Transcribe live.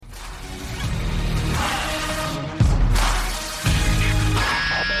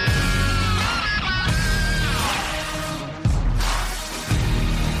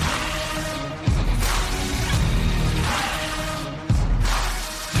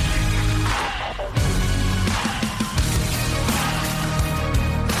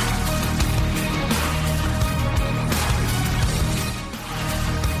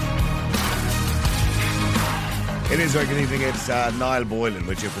Please, good evening. It's Niall Boylan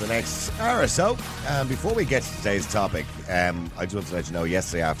with you for the next hour or so. Before we get to today's topic, I just want to let you know,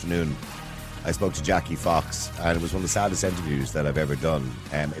 yesterday afternoon I spoke to Jackie Fox, and it was one of the saddest interviews that I've ever done.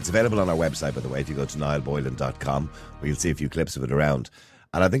 It's available on our website, by the way, if you go to niallboylan.com, where you'll see a few clips of it around.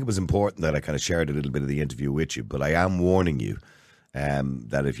 And I think it was important that I kind of shared a little bit of the interview with you, but I am warning you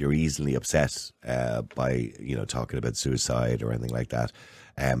that if you're easily upset by, talking about suicide or anything like that,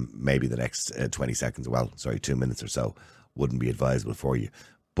 maybe the next 2 minutes or so wouldn't be advisable for you.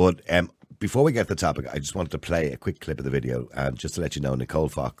 But before we get to the topic, I just wanted to play a quick clip of the video, and just to let you know, Nicole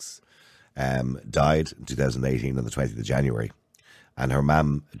Fox died in 2018 on the 20th of January. And her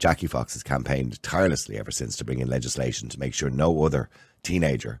mum, Jackie Fox, has campaigned tirelessly ever since to bring in legislation to make sure no other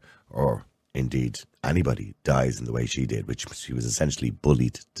teenager, or indeed anybody, dies in the way she did, which she was essentially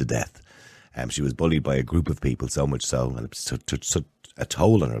bullied to death. She was bullied by a group of people, so much so, and it took such a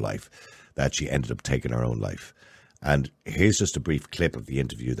toll on her life that she ended up taking her own life. And here's just a brief clip of the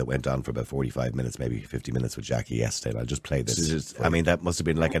interview that went on for about 45 minutes, maybe 50 minutes with Jackie yesterday. And I'll just play this. I mean, that must have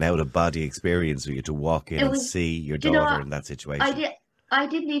been like an out-of-body experience for you to walk in and see your daughter in that situation. I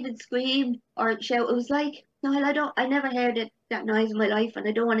didn't even scream or shout. It was like, no, I never heard that noise in my life, and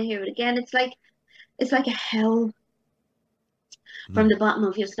I don't want to hear it again. It's like a hell from the bottom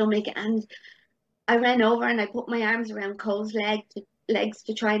of your stomach. And I ran over and I put my arms around Cole's legs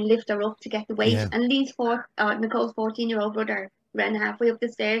to try and lift her up to get the weight. Yeah. And Nicole's 14-year-old brother ran halfway up the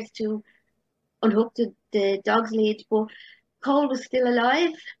stairs to unhook the dog's lead. But Cole was still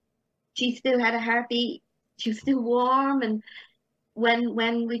alive. She still had a heartbeat. She was still warm. And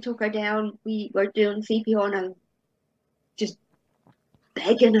when we took her down, we were doing CPR and just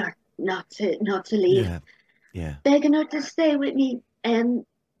begging her not to leave. Yeah. Begging her to stay with me. On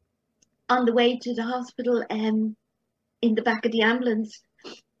the way to the hospital, in the back of the ambulance,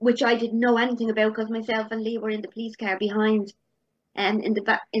 which I didn't know anything about because myself and Lee were in the police car behind. And in the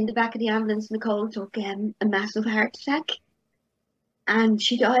back of the ambulance, Nicole took a massive heart attack, and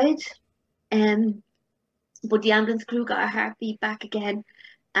she died. But the ambulance crew got her heartbeat back again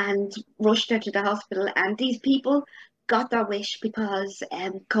and rushed her to the hospital. And these people got their wish because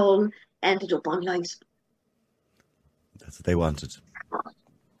Cole ended up on life. That's what they wanted.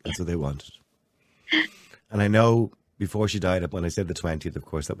 That's what they wanted. And I know before she died, when I said the 20th, of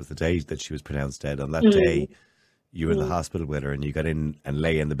course, that was the day that she was pronounced dead. On that day, you were in the hospital with her and you got in and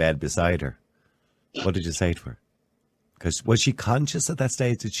lay in the bed beside her. What did you say to her? Because was she conscious at that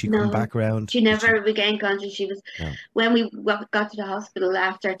stage? Did she come back around? She never regained conscious. She was when we got to the hospital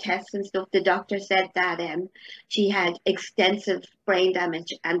after tests and stuff. The doctor said that she had extensive brain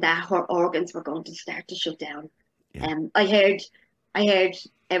damage and that her organs were going to start to shut down. Yeah. I heard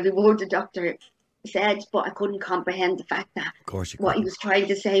every word the doctor said, but I couldn't comprehend the fact that what he was trying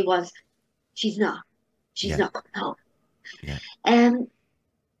to say was, she's not coming home. Yeah.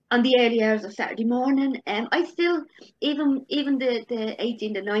 On the early hours of Saturday morning, I still, even the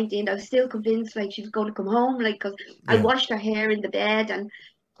 18th and 19th, I was still convinced like she was going to come home, because I washed her hair in the bed and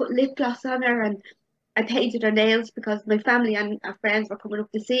put lip gloss on her, and I painted her nails because my family and our friends were coming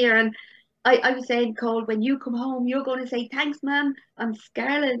up to see her. And I was saying, Cole, when you come home, you're going to say, thanks, Mum, I'm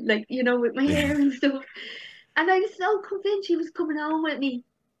scarlet, with my hair and stuff. And I was so convinced she was coming home with me.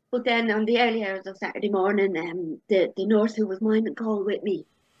 But then on the early hours of Saturday morning, the nurse who was minding Cole with me,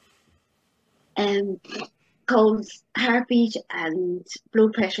 Cole's heartbeat and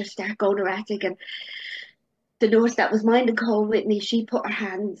blood pressure start going erratic, and the nurse that was minding Cole with me, she put her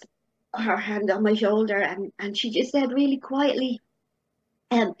hand on my shoulder, and she just said really quietly,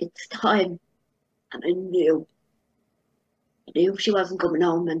 it's time. And I knew she wasn't coming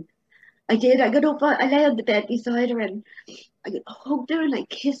home. And I did. I got up, I lay on the bed beside her, and I hugged her and I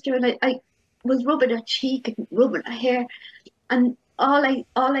kissed her, and I was rubbing her cheek and rubbing her hair, and all I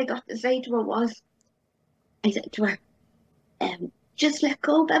got to say to her was, I said to her, just let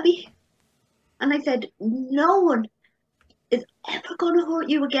go, baby. And I said, no one is ever going to hurt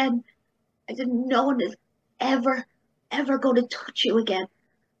you again. I said, no one is ever going to touch you again.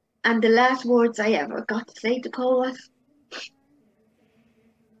 And the last words I ever got to say to Cole was,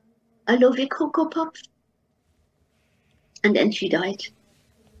 I love you, Cocoa Puffs. And then she died.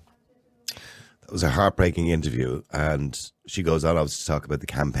 It was a heartbreaking interview, and she goes on obviously to talk about the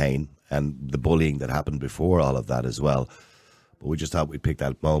campaign and the bullying that happened before all of that as well. But we just thought we'd pick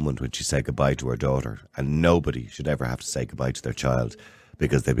that moment when she said goodbye to her daughter, and nobody should ever have to say goodbye to their child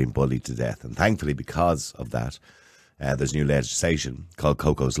because they've been bullied to death. And thankfully, because of that, there's new legislation called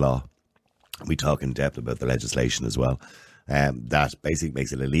Coco's Law. We talk in depth about the legislation as well. That basically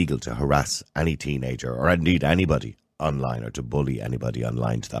makes it illegal to harass any teenager or indeed anybody online, or to bully anybody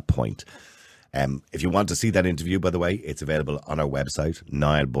online to that point. If you want to see that interview, by the way, it's available on our website,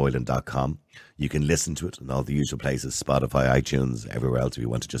 niallboylan.com. You can listen to it in all the usual places, Spotify, iTunes, everywhere else if you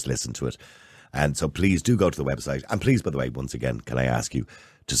want to just listen to it. And so please do go to the website. And please, by the way, once again, can I ask you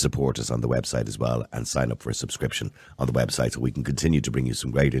to support us on the website as well and sign up for a subscription on the website so we can continue to bring you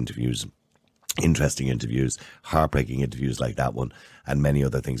some great interviews, interesting interviews, heartbreaking interviews like that one, and many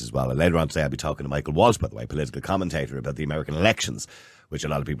other things as well. And later on today, I'll be talking to Michael Walsh, by the way, political commentator, about the American elections, which a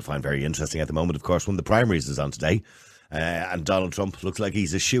lot of people find very interesting at the moment. Of course, one of the primaries is on today, and Donald Trump looks like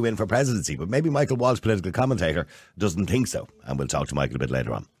he's a shoe-in for presidency. But maybe Michael Walsh, political commentator, doesn't think so. And we'll talk to Michael a bit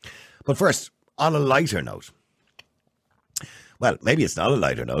later on. But first, on a lighter note. Well, maybe it's not a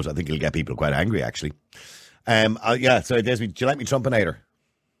lighter note. I think it'll get people quite angry, actually. So there's me. Do you like me Trumpinator?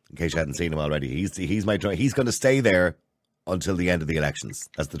 In case you hadn't seen him already, he's going to stay there until the end of the elections.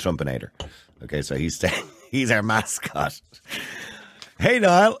 That's the Trumpinator. Okay, so he's our mascot. Hey,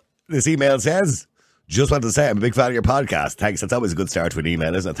 Niall, this email says, just wanted to say I'm a big fan of your podcast. Thanks. That's always a good start to an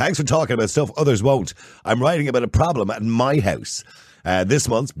email, isn't it? Thanks for talking about stuff others won't. I'm writing about a problem at my house. This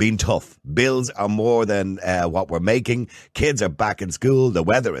month's been tough. Bills are more than what we're making. Kids are back in school. The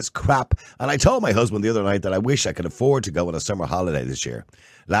weather is crap. And I told my husband the other night that I wish I could afford to go on a summer holiday this year.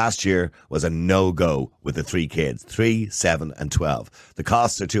 Last year was a no-go with the 3 kids, 3, 7 and 12. The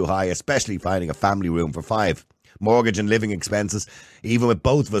costs are too high, especially finding a family room for 5. Mortgage and living expenses, even with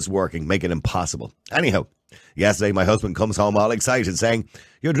both of us working, make it impossible. Anyhow, yesterday my husband comes home all excited saying,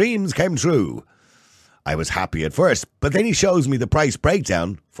 your dreams came true. I was happy at first, but then he shows me the price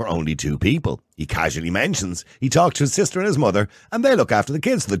breakdown for only 2 people. He casually mentions he talked to his sister and his mother, and they look after the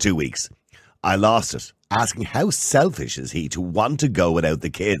kids for the 2 weeks. I lost it, asking how selfish is he to want to go without the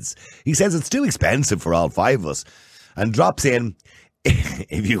kids. He says it's too expensive for all 5 of us, and drops in,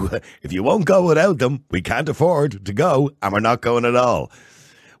 if you won't go without them, we can't afford to go, and we're not going at all.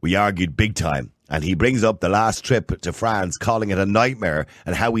 We argued big time. And he brings up the last trip to France, calling it a nightmare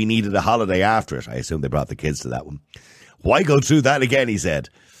and how we needed a holiday after it. I assume they brought the kids to that one. Why go through that again, he said.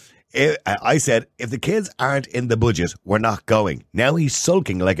 I said, if the kids aren't in the budget, we're not going. Now he's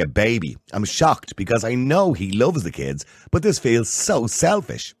sulking like a baby. I'm shocked because I know he loves the kids, but this feels so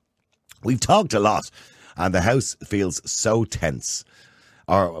selfish. We've talked a lot and the house feels so tense.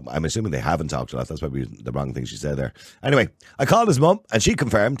 Or I'm assuming they haven't talked a lot. That's probably the wrong thing she said there. Anyway, I called his mum and she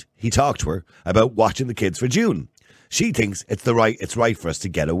confirmed he talked to her about watching the kids for June. She thinks it's right for us to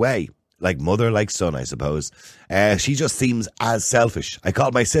get away. Like mother, like son, I suppose. She just seems as selfish. I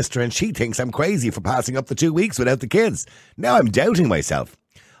called my sister and she thinks I'm crazy for passing up the 2 weeks without the kids. Now I'm doubting myself.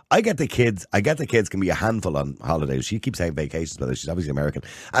 I get the kids can be a handful on holidays. She keeps saying vacations, but she's obviously American.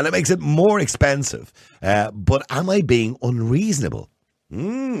 And it makes it more expensive. But am I being unreasonable?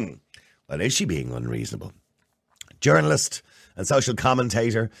 Well, is she being unreasonable? Journalist and social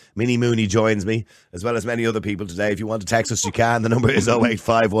commentator Minnie Mooney joins me, as well as many other people today. If you want to text us, you can. The number is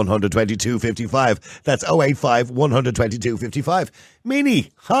 085 122 55. That's 085 122 55. Minnie,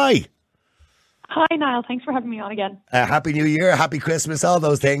 hi. Hi, Niall. Thanks for having me on again. Happy New Year, Happy Christmas, all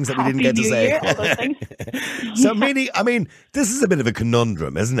those things that we didn't get to say. Happy New Year, all those things. So, Minnie, I mean, this is a bit of a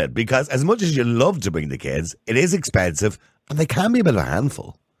conundrum, isn't it? Because as much as you love to bring the kids, it is expensive and they can be a bit of a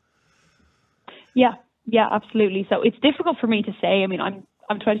handful. Yeah, absolutely. So it's difficult for me to say. I mean, I'm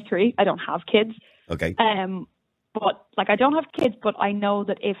 23. I don't have kids. Okay. But I don't have kids, but I know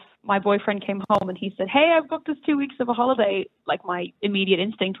that if my boyfriend came home and he said, hey, I've booked this 2 weeks of a holiday, my immediate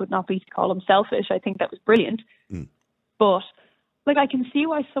instinct would not be to call him selfish. I think that was brilliant. But I can see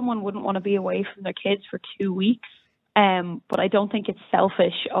why someone wouldn't want to be away from their kids for 2 weeks. But I don't think it's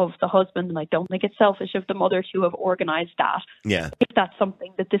selfish of the husband, and I don't think it's selfish of the mother to have organised that. Yeah. If that's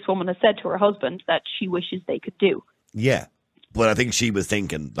something that this woman has said to her husband that she wishes they could do. Yeah. But I think she was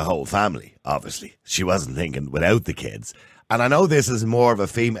thinking the whole family, obviously. She wasn't thinking without the kids. And I know this is more of a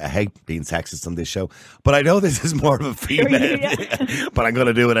female... I hate being sexist on this show, but I know this is more of a female... but I'm going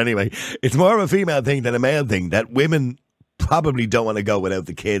to do it anyway. It's more of a female thing than a male thing, that women probably don't want to go without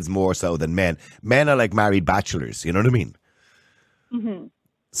the kids more so than men. Men are like married bachelors, you know what I mean? Mm-hmm.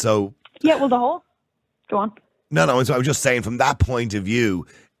 So... Yeah, well, the whole... Go on. No, so I'm just saying from that point of view...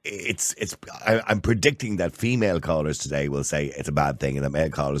 I'm predicting that female callers today will say it's a bad thing and that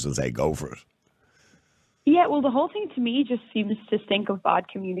male callers will say go for it. Yeah, well, the whole thing to me just seems to stink of bad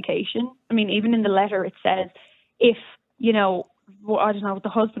communication. I mean, even in the letter it says if, I don't know, the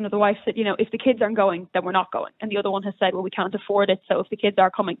husband or the wife said, if the kids aren't going, then we're not going. And the other one has said, well, we can't afford it, so if the kids are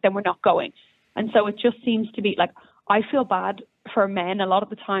coming, then we're not going. And so it just seems to be I feel bad for men a lot of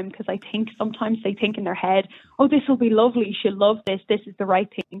the time because I think sometimes they think in their head, oh, this will be lovely, she'll love this is the right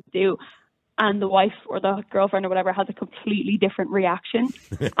thing to do. and the wife or the girlfriend or whatever has a completely different reaction.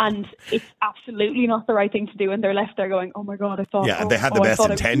 And it's absolutely not the right thing to do. And they're left there going, oh my God, I thought... Yeah, and they had the best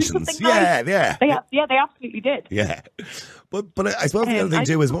intentions. Yeah, nice. yeah. They absolutely did. Yeah. But I suppose the other thing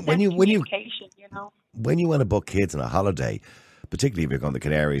too is when you want to book kids on a holiday, particularly if you're going to the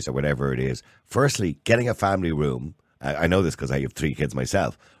Canaries or whatever it is, firstly, getting a family room, I know this because I have 3 kids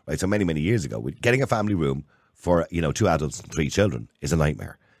myself, right? So many, many years ago, getting a family room for, 2 adults and 3 children is a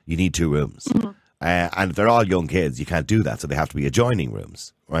nightmare. You need 2 rooms. Mm-hmm. And if they're all young kids, you can't do that. So they have to be adjoining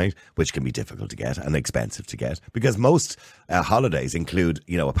rooms, right? Which can be difficult to get and expensive to get because most holidays include,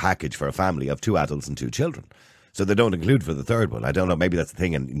 a package for a family of 2 adults and 2 children. So they don't include for the third one. I don't know. Maybe that's the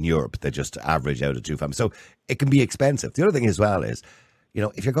thing in Europe. They just average out at 2 families. So it can be expensive. The other thing as well is,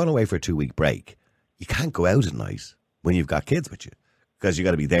 if you're going away for a 2-week break, you can't go out at night when you've got kids with you because you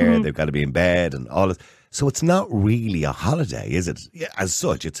got to be there. Mm-hmm. They've got to be in bed and all of. So it's not really a holiday, is it? As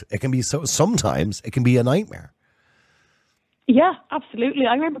such, it can be sometimes it can be a nightmare. Yeah, absolutely.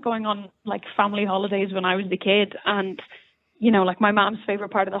 I remember going on family holidays when I was a kid, and my mom's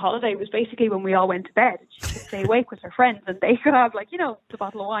favorite part of the holiday was basically when we all went to bed. She could stay awake with her friends, and they could have the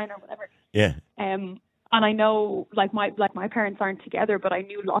bottle of wine or whatever. Yeah. And I know my parents aren't together, but I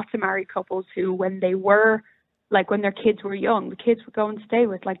knew lots of married couples who, when they were when their kids were young, the kids would go and stay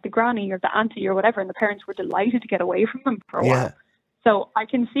with the granny or the auntie or whatever, and the parents were delighted to get away from them for a while. So I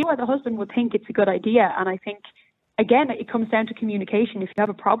can see why the husband would think it's a good idea. And I think, again, it comes down to communication. If you have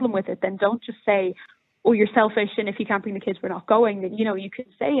a problem with it, then don't just say, oh, you're selfish, and if you can't bring the kids, we're not going. Then, you can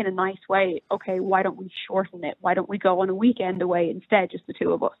say in a nice way, okay, why don't we shorten it? Why don't we go on a weekend away instead, just the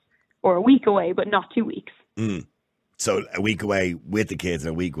 2 of us? Or a week away, but not 2 weeks. Mm. So a week away with the kids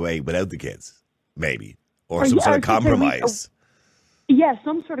and a week away without the kids, maybe. Or some sort of compromise.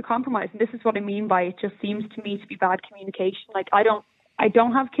 Some sort of compromise. And this is what I mean by it just seems to me to be bad communication. I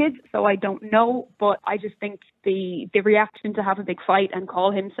don't have kids, so I don't know, but I just think the reaction to have a big fight and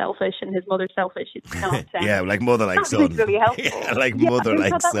call him selfish and his mother selfish is not like mother like son. Really helpful. Mother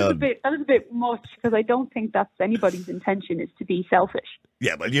like son. That was a bit much because I don't think that's anybody's intention is to be selfish.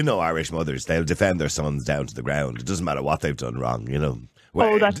 Yeah, but Irish mothers, they'll defend their sons down to the ground. It doesn't matter what they've done wrong,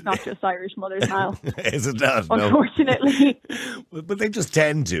 Well, that's not just Irish mothers, Niall. Is it not? Unfortunately. No. But they just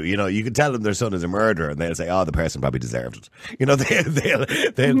tend to, you can tell them their son is a murderer and they'll say, oh, the person probably deserved it.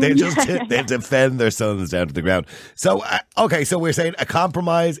 They'll defend their sons down to the ground. So, okay, so we're saying a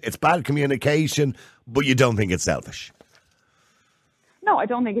compromise, it's bad communication, but you don't think it's selfish. No, I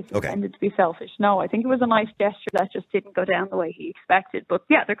don't think it's intended to be selfish. No, I think it was a nice gesture that just didn't go down the way he expected. But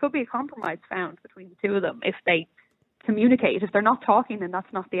yeah, there could be a compromise found between the 2 of them if they communicate. If they're not talking, then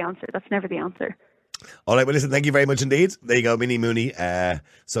that's not the answer. That's never the answer. All right, well, listen, thank you very much indeed. There you go, Minnie Mooney,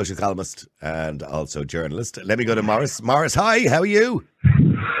 social columnist and also journalist. Let me go to Morris. Morris, hi, how are you?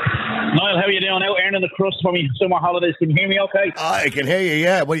 Niall, how are you doing? Out earning the crust for me summer holidays. Can you hear me okay? I can hear you,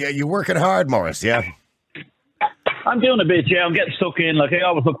 yeah. Well, you're working hard, Morris, yeah? I'm doing a bit, yeah. I'm getting stuck in. I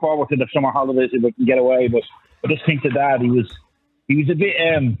always look forward to the summer holidays if I can get away, but I just think to Dad, he was a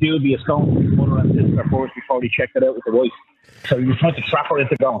bit dubious going with his mother and sister first before he checked it out with the wife. So he was trying to trap her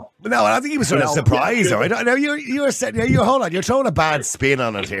into going. No, I think he was trying to surprise her. No, you're hold on. You're throwing a bad spin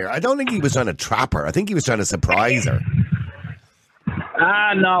on it here. I don't think he was trying to trap her. I think he was trying to surprise her.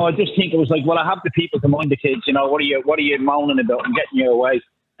 No, I just think it was well, I have the people to mind the kids. What are you moaning about and getting you away?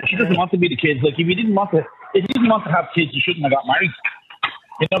 And she doesn't want to be the kids. If you didn't want to have kids, you shouldn't have got married.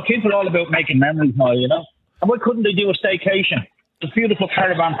 Kids are all about making memories now. And why couldn't they do a staycation? There's beautiful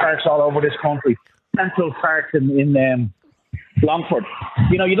caravan parks all over this country. Central Park in Longford.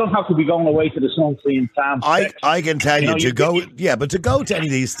 You don't have to be going away to the Sunsea and Sam. I can tell you to go, but to go to any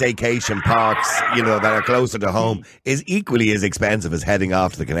of these staycation parks, that are closer to home is equally as expensive as heading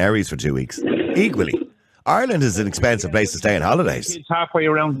off to the Canaries for 2 weeks. Equally. Ireland is an expensive place to stay on holidays. It's halfway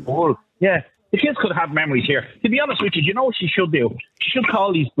around the world. Yeah. The kids could have memories here. To be honest with you, you know what she should do? She should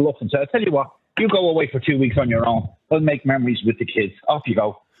call these bluffs and say, I'll tell you what, you go away for 2 weeks on your own. I'll make memories with the kids. Off you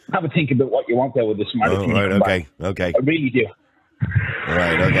go. Have a think about what you want there with this marriage. Oh, right, okay. I really do.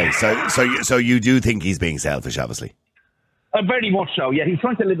 Right, okay. So you do think he's being selfish, obviously? Very much so, yeah. He's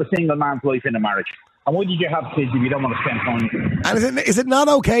trying to live a single man's life in a marriage. And why did you have kids if you don't want to spend time with them? And is it not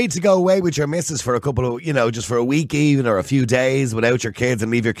okay to go away with your missus for a couple of, just for a week even or a few days without your kids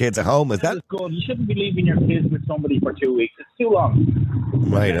and leave your kids at home? Is that good? You shouldn't be leaving your kids with somebody for 2 weeks. It's too long.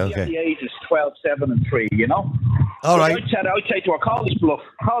 Right, okay. The age is 12, 7 and 3, All right. I'd say to her, call his bluff.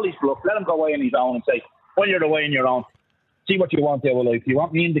 Let him go away on his own and say, well, you're away on your own. see what you want out of life. Do you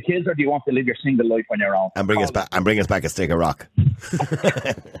want me and the kids, or do you want to live your single life on your own? And bring us back a stick of rock.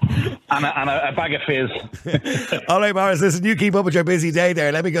 and a bag of fizz. All right, Morris, listen, you keep up with your busy day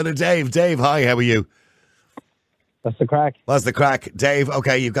there. Let me go to Dave. Dave, hi, how are you? What's the crack? What's the crack? Dave,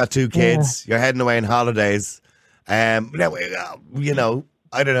 okay, you've got 2 kids. Yeah. You're heading away on holidays. Now, you know,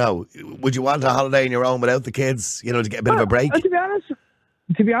 I don't know. Would you want a holiday on your own without the kids, you know, to get a bit of a break?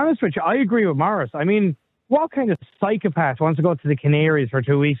 To be honest with you, I agree with Morris. I mean, what kind of psychopath wants to go to the Canaries for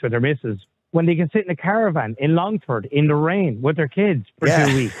 2 weeks with their missus when they can sit in a caravan in Longford in the rain with their kids for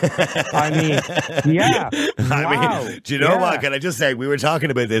 2 weeks? I mean, yeah. I mean, do you know what? Can I just say, we were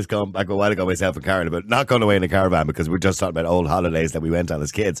talking about this going back a while ago, myself and Karen, about not going away in a caravan because we're just talking about old holidays that we went on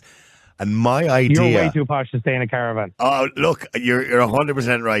as kids. And my idea... You're way too posh to stay in a caravan. Oh, look, you're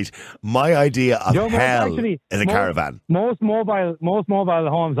 100% right. My idea of hell is a caravan. Most mobile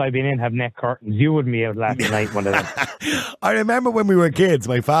homes I've been in have net curtains. You wouldn't be able to last the night one of them. I remember when we were kids,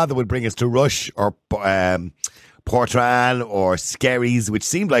 my father would bring us to Rush or Portrane or Skerries, which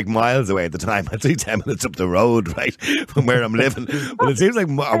seemed like miles away at the time. I'd say 10 minutes up the road, right, from where I'm living. But it seems like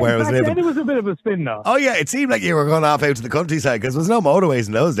where I was living. Then it was a bit of a spin, though. Oh, yeah, it seemed like you were going off out to the countryside because there was no motorways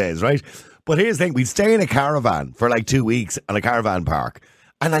in those days, right? But here's the thing, we'd stay in a caravan for like 2 weeks on a caravan park.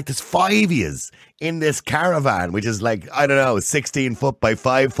 And like there's 5 years in this caravan, which is like, I don't know, 16 foot by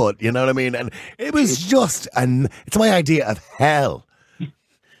 5 foot, you know what I mean? And it was just, it's my idea of hell.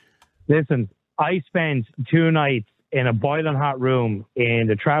 Listen, I spent 2 nights in a boiling hot room in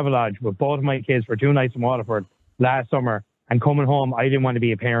the Travelodge with both of my kids for 2 nights in Waterford last summer. And coming home, I didn't want to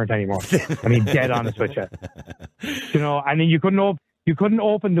be a parent anymore. I mean, dead honest with you. You know, and then you couldn't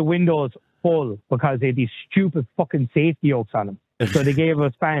open the windows full because they had these stupid fucking safety yokes on them. So they gave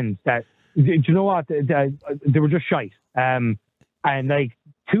us fans that, do you know what? They were just shite. And like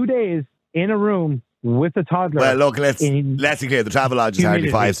 2 days in a room with a toddler. Well, look, let's be clear. The Travelodge is hardly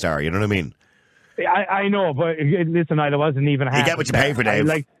 5-star. You know what I mean? I know, but listen, I wasn't even half. You get what you pay for,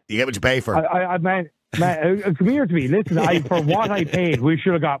 Dave. You get what you pay for. Man, come here to me. Listen, for what I paid, we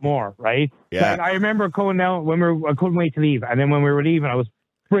should have got more, right? Yeah. Like, I remember going down I couldn't wait to leave, and then when we were leaving, I was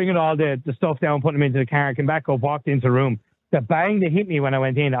bringing all the stuff down, putting them into the car, came back up, walked into the room. The bang that hit me when I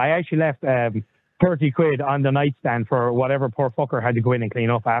went in, I actually left 30 quid on the nightstand for whatever poor fucker had to go in and clean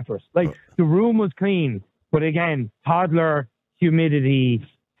up after us. Like, the room was clean, but again, toddler, humidity,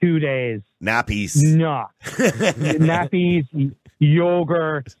 2 days. Nappies. No. Nappies,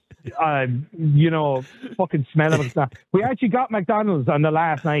 yogurt, fucking smell of it. We actually got McDonald's on the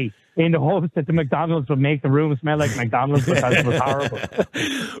last night in the hopes that the McDonald's would make the room smell like McDonald's because it was horrible.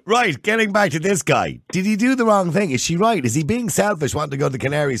 Right, getting back to this guy. Did he do the wrong thing? Is she right? Is he being selfish wanting to go to the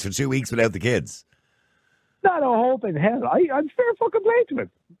Canaries for 2 weeks without the kids? Not a hope in hell. I'm fair fucking play to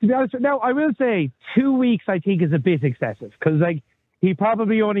him. To be honest, now I will say 2 weeks I think is a bit excessive because like he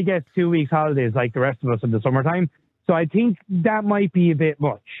probably only gets 2 weeks holidays like the rest of us in the summertime. So I think that might be a bit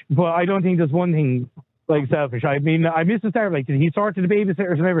much. But I don't think there's one thing like selfish. I mean, I missed the start. Like, he sorted the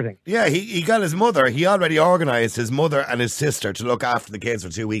babysitters and everything. Yeah, he got his mother. He already organised his mother and his sister to look after the kids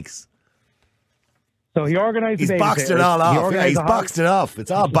for 2 weeks. So he organised the babysitters. He's boxed it all off. Yeah, he's boxed it off. It's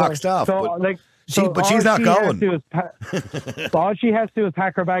all boxed off. But she's not going. All she has to do is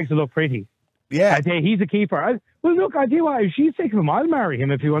pack her bags to look pretty. Yeah. I tell you, he's a keeper. Well, look, I tell you what, if she's sick of him, I'll marry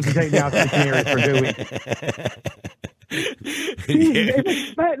him if he wants to take me out to the Canaries for 2 weeks.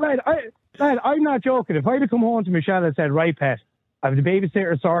 Lad, I'm not joking. If I'd have come home to Michelle and said, right, pet, I have the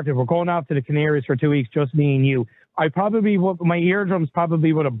babysitter sorted, we're going off to the Canaries for 2 weeks, just me and you, my eardrums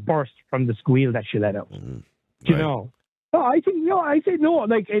probably would have burst from the squeal that she let out. Mm-hmm. Do you know? No, I said no,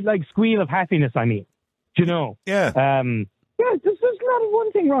 like squeal of happiness, I mean. Do you know? Yeah. Yeah, there's not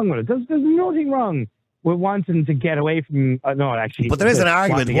one thing wrong with it. There's nothing wrong with wanting to get away from. No, actually. But there is an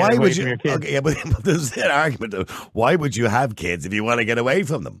argument. Why would you? Okay, yeah, but there's an argument. Why would you have kids if you want to get away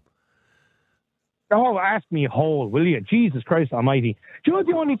from them? Oh, ask me whole, will you? Jesus Christ Almighty! Do you know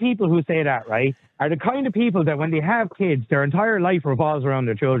the only people who say that, right, are the kind of people that when they have kids, their entire life revolves around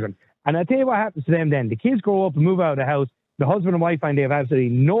their children. And I tell you what happens to them then: the kids grow up and move out of the house. The husband and wife find they have absolutely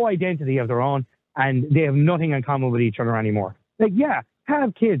no identity of their own. And they have nothing in common with each other anymore. Like, yeah,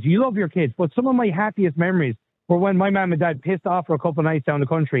 have kids. You love your kids. But some of my happiest memories were when my mum and dad pissed off for a couple of nights down the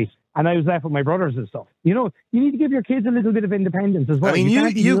country and I was left with my brothers and stuff. You know, you need to give your kids a little bit of independence as well. I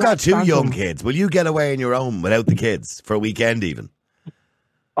mean, you've got 2 young kids. Will you get away on your own without the kids for a weekend even?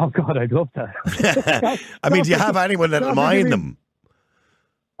 Oh, God, I'd love that. I mean, do you have anyone that'll mind them?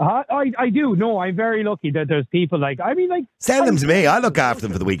 I do. No, I'm very lucky that there's people send them to me. I look after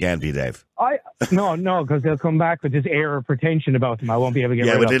them for the weekend for you, Dave. No, because they'll come back with this air of pretension about them. I won't be able to get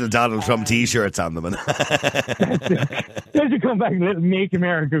rid with of. little Donald Trump T-shirts on them. They should come back and make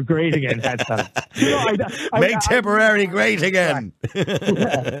America great again. That's Make Tipperary great again.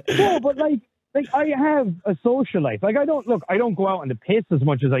 No, but like I have a social life. Like I don't go out on the piss as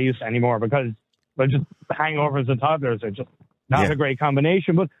much as I used to anymore because just hangovers and toddlers are just not a great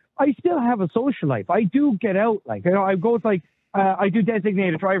combination. But I still have a social life. I do get out. Like, I go to I do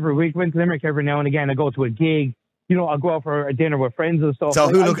designated driver. We go into Limerick every now and again. I go to a gig. I'll go out for a dinner with friends and stuff. So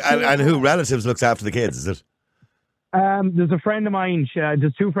who relatives looks after the kids? Is it? There's a friend of mine.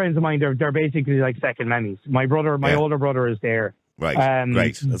 There's two friends of mine. They're basically like second nannies. My older brother is there. Right.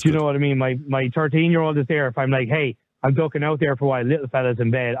 Great. That's do you good. know what I mean? My 13-year-old is there. If I'm like, hey, I'm ducking out there for a while. Little fella's in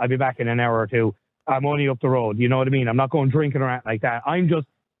bed. I'll be back in an hour or two. I'm only up the road. You know what I mean? I'm not going drinking around like that. I'm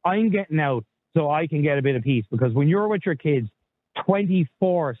getting out so I can get a bit of peace, because when you're with your kids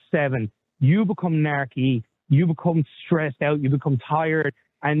 24/7, you become narky, you become stressed out, you become tired,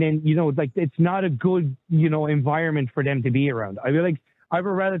 and then, it's not a good, environment for them to be around. I feel like I have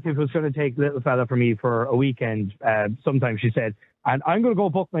a relative who's going to take little fella for me for a weekend, sometime, she said, and I'm going to go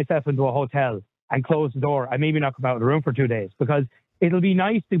book myself into a hotel and close the door and maybe not come out of the room for 2 days, because it'll be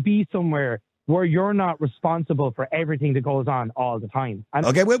nice to be somewhere where you're not responsible for everything that goes on all the time.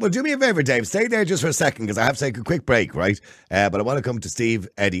 Okay, well, do me a favour, Dave. Stay there just for a second, because I have to take a quick break, right? But I want to come to Steve,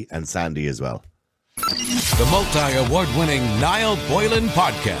 Eddie and Sandy as well. The multi-award-winning Niall Boylan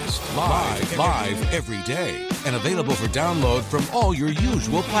Podcast. Live every day. And available for download from all your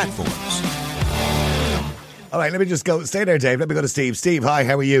usual platforms. All right, let me just go. Stay there, Dave. Let me go to Steve. Steve, hi,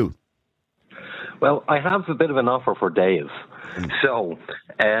 how are you? Well, I have a bit of an offer for Dave. So,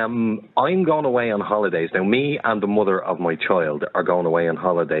 I'm going away on holidays. Now, me and the mother of my child are going away on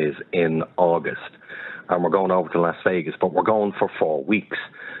holidays in August. And we're going over to Las Vegas, but we're going for 4 weeks.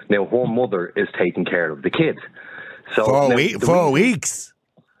 Now, her mother is taking care of the kid. So 4 weeks?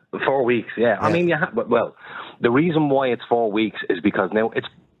 4 weeks, yeah. I mean, the reason why it's 4 weeks is because now it's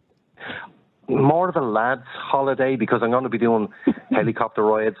more of a lad's holiday, because I'm going to be doing helicopter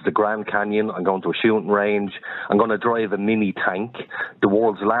rides, the Grand Canyon. I'm going to a shooting range. I'm going to drive a mini tank, the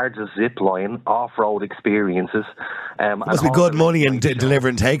world's largest zip line, off-road experiences. Must be good money in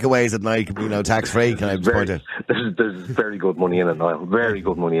delivering takeaways at night, tax-free. Can I point out? There's very good money in it, Niall. Very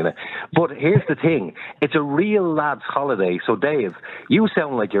good money in it. But here's the thing. It's a real lad's holiday. So, Dave, you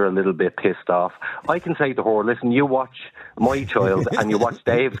sound like you're a little bit pissed off. I can say to her, listen, you watch my child and you watch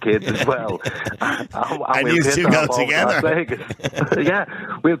Dave's kids as well. And you two go together. Yeah,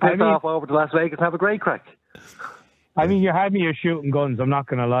 we'll piss off over to Las Vegas and have a great crack. I mean, you had me at shooting guns. I'm not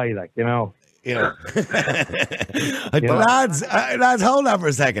going to lie, Lads, hold on for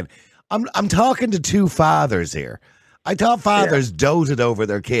a second. I'm talking to two fathers here. I thought fathers doted over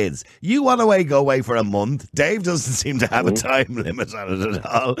their kids. You want to go away for a month. Dave doesn't seem to have a time limit on it at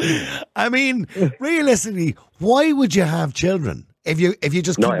all. I mean, realistically, why would you have children if you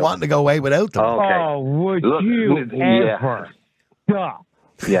just keep wanting to go away without them? Okay. Oh, would you ever? Stop.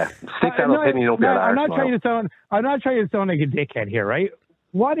 Yeah, stick that opinion up your arse. I'm not trying to sound like a dickhead here, right?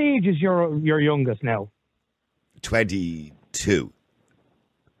 What age is your youngest now? 22.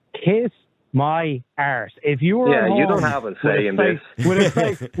 Kiss my arse. If you were you don't have a say in this.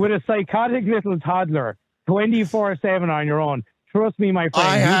 with a psychotic little toddler 24/7 on your own, trust me, my friend.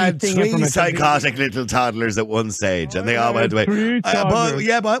 I had 3 psychotic little toddlers at one stage, and they all went away.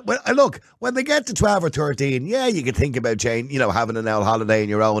 But look, when they get to 12 or 13, you can think about having an L holiday on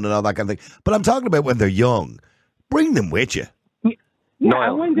your own and all that kind of thing. But I'm talking about when they're young. Bring them with you.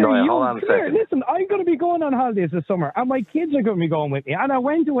 Niall, hold on a second. Listen, I'm going to be going on holidays this summer, and my kids are going to be going with me. And I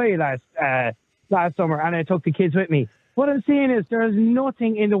went away last summer, and I took the kids with me. What I'm saying is, there's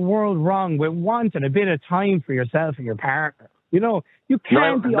nothing in the world wrong with wanting a bit of time for yourself and your partner. You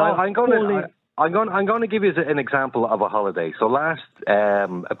can't be all I'm going to give you an example of a holiday. So when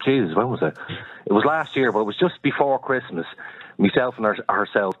was it? It was last year, but it was just before Christmas. Myself and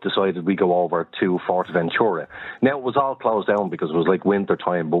herself decided we go over to Forteventura. Now, it was all closed down because it was like winter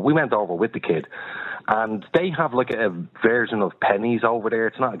time, but we went over with the kid. And they have like a version of pennies over there.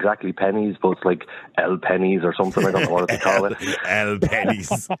 It's not exactly pennies, but it's like El pennies or something. I don't know what to call it. El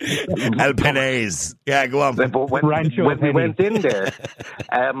pennies. El pennies. Yeah, go on. But when we went in there,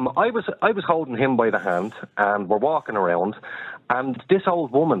 I was holding him by the hand, and we're walking around. And this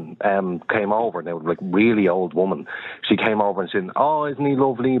old woman came over, now, like really old woman. She came over and said, "Oh, isn't he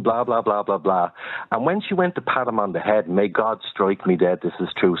lovely, blah, blah, blah, blah, blah." And when she went to pat him on the head, may God strike me dead, this is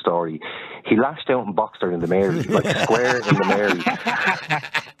a true story, he lashed out and boxed her in the Mary, like square in the Mary.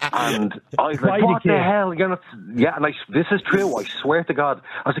 And I was like, what the hell? You know, yeah, and this is true. I swear to God.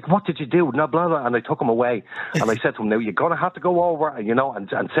 I was like, what did you do? No, blah, blah. And I took him away. And I said to him, now you're going to have to go over,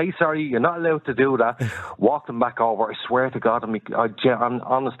 and say sorry. You're not allowed to do that. Walked him back over. I swear to God. I'm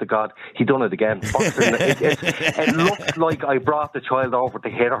honest to God, he done it again. It looked like I brought the child over to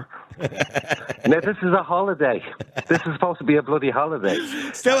hit her. Now, this is a holiday. This is supposed to be a bloody holiday.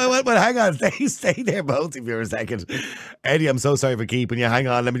 Well, hang on. Stay there, both of you, for a second. Eddie, I'm so sorry for keeping you. Hang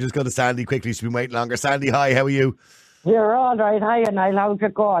on. Let me just go to Sandy quickly. She's been waiting longer. Sandy, hi. How are you? You're all right. Hi, Niall. How's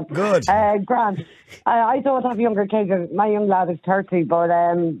it going? Good. Grant. I don't have younger kids. My young lad is 30, but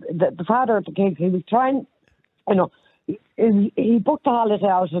the father of the kids, he was trying, he booked the holiday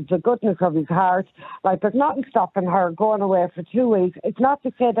out of the goodness of his heart. Like, there's nothing stopping her going away for 2 weeks. It's not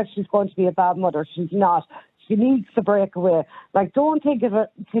to say that she's going to be a bad mother. She's not. She needs to break away. Like, don't think of it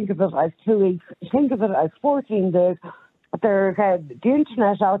as 2 weeks. Think of it as 14 days. There's the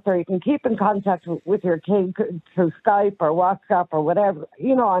internet out there. You can keep in contact with your kid through Skype or WhatsApp or whatever,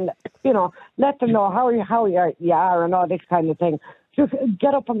 and let them know how you are and all this kind of thing. Just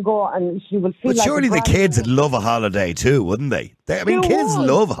get up and go, and she will feel. But surely the kids would love a holiday too, wouldn't they? Kids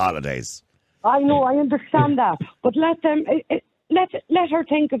love holidays. I know, I understand that, but let them. Let her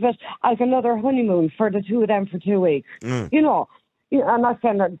think of it as another honeymoon for the two of them for 2 weeks. I'm not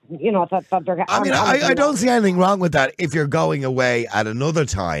saying that, that they're... I don't see anything wrong with that if you're going away at another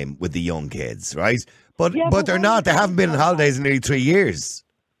time with the young kids, right? But they're not. They haven't been on holidays in nearly 3 years.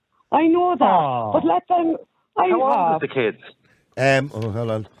 I know that, but let them... How old are the kids?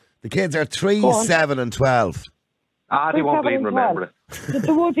 Hold on. The kids are 3, 7 and 12. They won't even remember it.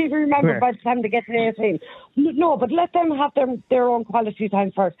 They won't even remember by the time they get to 18. No, but let them have their own quality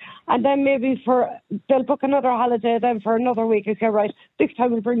time first. And then maybe they'll book another holiday then for another week and say, right, this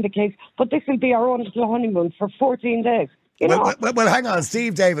time we'll bring the kids. But this will be our own little honeymoon for 14 days. Well, hang on.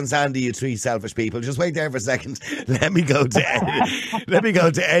 Steve, Dave and Sandy, you three selfish people. Just wait there for a second. Let me go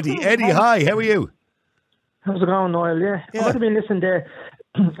to Eddie. Eddie, hi, how are you? How's it going, Niall? Yeah. I might have been listening there.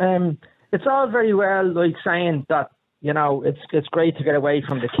 It's all very well, like, saying that, it's great to get away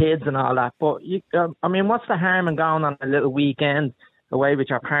from the kids and all that. But, what's the harm in going on a little weekend away with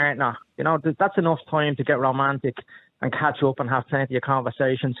your partner? That's enough time to get romantic and catch up and have plenty of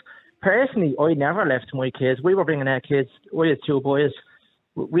conversations. Personally, I never left my kids. We were bringing our kids. We had 2 boys.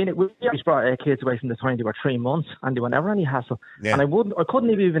 We always brought our kids away from the time they were 3 months, and they were never any hassle. Yeah. And I couldn't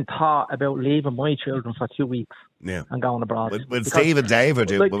have even thought about leaving my children for 2 weeks and going abroad. When Steve and Dave are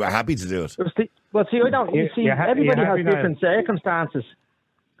doing, we're happy to do it. Everybody has different circumstances.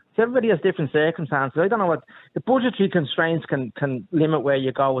 So everybody has different circumstances. I don't know what the budgetary constraints can limit where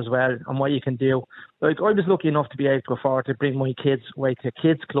you go as well and what you can do. Like, I was lucky enough to be able to afford to bring my kids away to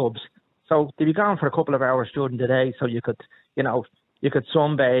kids clubs, so they'd be gone for a couple of hours during the day, so you could, you could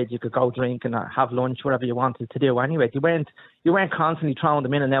sunbathe, you could go drink and have lunch, whatever you wanted to do. Anyway, you weren't constantly throwing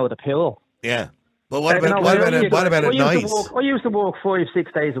them in and out of the pool. Yeah. But what about at night? I used to work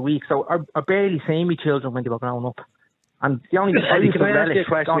 5-6 days a week, so I barely seen my children when they were growing up. And the only I used to relish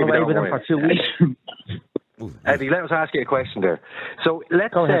going away with them for 2 weeks. Eddie, let us ask you a question there. So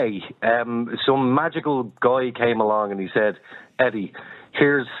let's say some magical guy came along and he said, Eddie,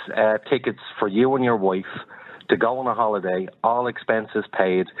 here's tickets for you and your wife to go on a holiday, all expenses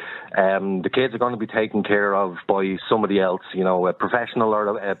paid. The kids are going to be taken care of by somebody else, a professional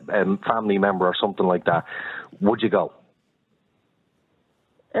or a family member or something like that. Would you go?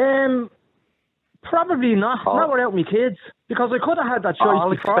 Probably not. Not without me kids, because I could have had that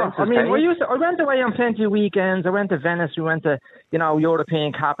choice before. I went away on plenty of weekends. I went to Venice. We went to,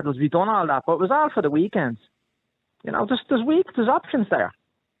 European capitals. We've done all that, but it was all for the weekends. There's options there.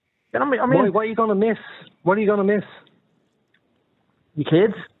 What are you going to miss? What are you going to miss? Your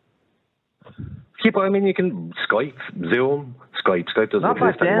kids. You can Skype, Zoom. Skype doesn't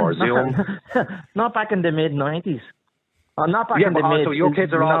exist anymore. Zoom. Not back in the mid-90s. Not back in the mid. So your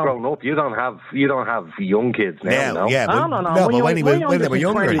kids are all grown up. You don't have young kids now. No? Yeah, no. But when they were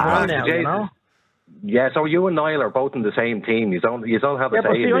younger, yeah. So you and Niall are both in the same team. You don't have a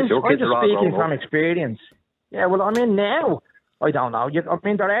say in this. Your kids are all grown up. I'm just speaking from experience. Yeah, well, now I don't know. There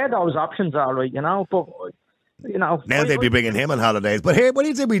are those options, all right, but. Now they'd be bringing him on holidays. But here, what do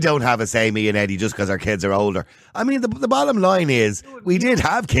you think we don't have a say, me and Eddie, just because our kids are older? The bottom line is, we did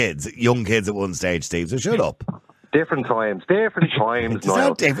have young kids at one stage, Steve, so shut up. Different times. It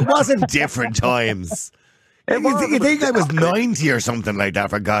wasn't different times. You think I was 90 or something like that,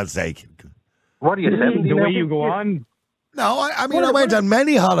 for God's sake? What are you, 70? The way you go on. No, I mean, I went on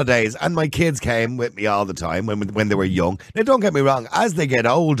many holidays and my kids came with me all the time when they were young. Now, don't get me wrong, as they get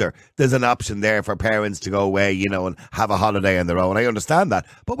older, there's an option there for parents to go away, you know, and have a holiday on their own. I understand that.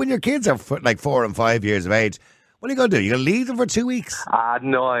 But when your kids are like 4 and 5 years of age, what are you going to do? You're going to leave them for 2 weeks?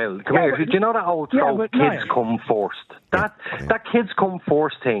 Niall, come here. Do you know that old trope, kids come first? That kids come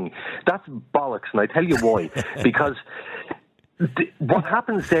first thing, that's bollocks, and I tell you why. Because what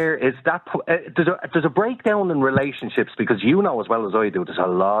happens there is that there's a breakdown in relationships, because you know as well as I do, there's a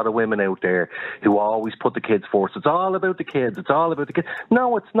lot of women out there who always put the kids first. It's all about the kids. It's all about the kids.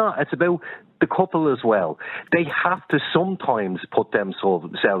 No, it's not. It's about the couple as well. They have to sometimes put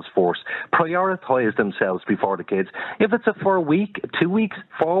themselves first, prioritise themselves before the kids. If it's for a week, 2 weeks,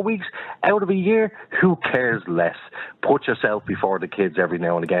 4 weeks, out of a year, who cares less? Put yourself before the kids every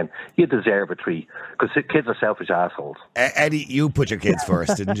now and again. You deserve a treat, because kids are selfish assholes. Eddie, you put your kids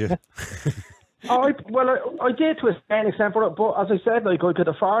first, didn't you? I did to an extent, but as I said, like, I could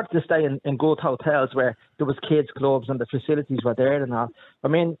afford to stay in good hotels where there was kids clubs and the facilities were there and all. I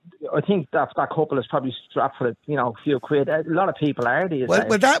mean, I think that couple is probably strapped for a few quid. A lot of people are these days.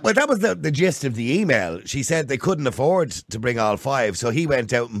 Well, that was the gist of the email. She said they couldn't afford to bring all 5, so he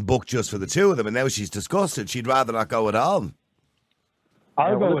went out and booked just for the 2 of them, and now she's disgusted. She'd rather not go at all.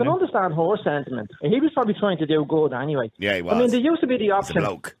 I can understand her sentiment. He was probably trying to do good anyway. Yeah, he was. I mean, there used to be the option.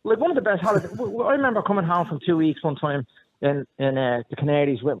 Like one of the best holidays. I remember coming home from 2 weeks one time in the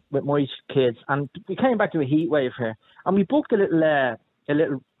Canaries with my kids, and we came back to a heat wave here, and we booked a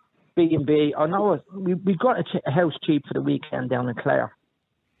little B&B. Oh no, we got a house cheap for the weekend down in Clare.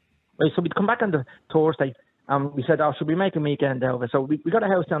 Right, so we'd come back on the Thursday. We said, should we make a weekend over? So we got a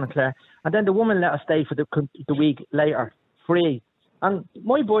house down in Clare, and then the woman let us stay for the week later, free. And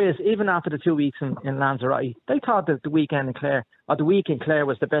my boys, even after the 2 weeks in Lanzarote, they thought that the weekend in Clare, or the week in Clare,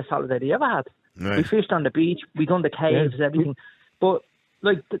 was the best holiday they ever had. Right. We fished on the beach, we done the caves, everything. But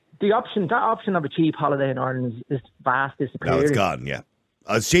like that option of a cheap holiday in Ireland is vast disappearing. No, it's gone. Yeah,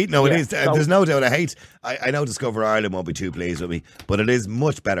 it's cheap. No, it is. There's no doubt. I know Discover Ireland won't be too pleased with me, but it is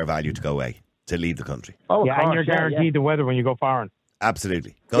much better value to go away, to leave the country. Oh, yeah, and you're guaranteed the weather when you go foreign.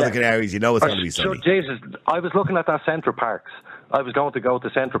 Absolutely. Go to the Canaries, you know it's going to be sunny. So, Jesus, I was looking at that Central Parks. I was going to go to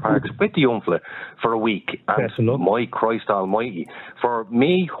Central Parks with the young fella for a week. And my Christ almighty, for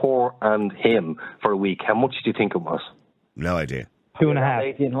me, her and him for a week, how much do you think it was? No idea.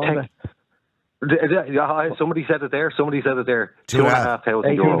 2,500. Somebody said it there. 2,500 €2,500.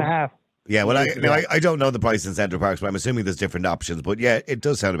 2,500. Yeah, well, I don't know the price in Central Parks, but I'm assuming there's different options. But yeah, it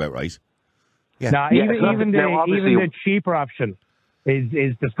does sound about right. Yeah. Now, even the cheaper option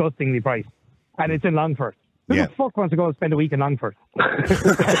is disgustingly priced, and it's in Longford. Who the fuck wants to go and spend a week in Longford?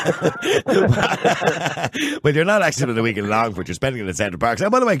 Well, you're not actually spending a week in Longford, you're spending it in Central Parks. And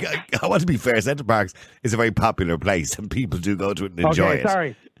by the way, I want to be fair, Central Parks is a very popular place and people do go to it and enjoy it.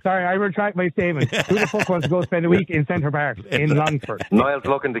 Sorry, I retract my statement. Who the fuck wants to go spend a week in Central Park in Longford? Niall's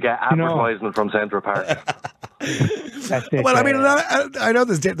looking to get advertisement from Central Park. Well, I mean, I know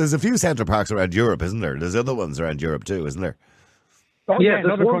there's a few Central Parks around Europe, isn't there? There's other ones around Europe too, isn't there? Oh, yeah, in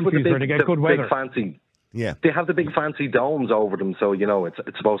other countries where they get good weather. Big fancy. Yeah, they have the big fancy domes over them, so you know it's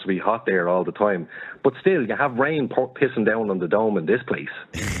supposed to be hot there all the time. But still, you have rain pissing down on the dome in this place.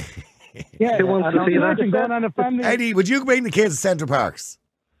 Yeah, who wants to see that? Eddie, would you bring the kids to Central Parks?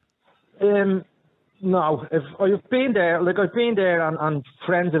 No, if I've been there, and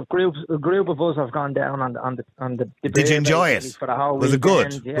friends of a group of us have gone down on the Did you enjoy it? For the whole was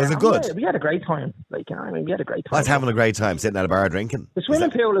weekend. It good? Was it good? We had a great time. We had a great time. That's having a great time, sitting at a bar drinking. The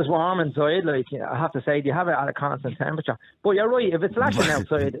swimming pool is warm inside. I have to say, you have it at a constant temperature. But you're right, if it's lashing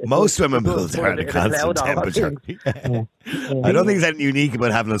outside, most swimming pools are at a constant temperature. I don't think there's anything unique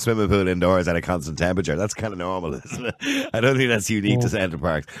about having a swimming pool indoors at a constant temperature. That's kind of normal, isn't it? I don't think that's unique to Central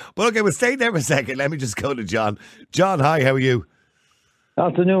Parks. But okay, we'll stay there for a second. Let me just go to John. John, hi, how are you?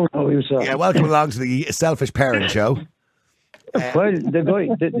 Afternoon, how are you, sir? Yeah, welcome along to the Selfish Parent Show. Well,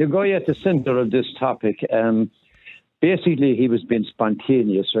 the guy at the centre of this topic, basically he was being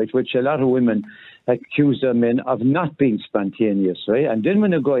spontaneous, right, which a lot of women accuse their men of not being spontaneous, right? And then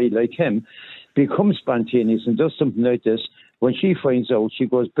when a guy like him becomes spontaneous and does something like this, when she finds out, she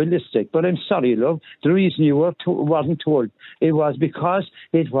goes ballistic. But I'm sorry, love, the reason you wasn't told, it was because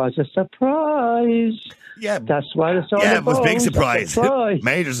it was a surprise. Yeah, that's why it's all about. Yeah, it was a big surprise.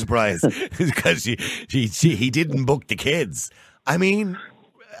 Major surprise. Because he didn't book the kids. I mean,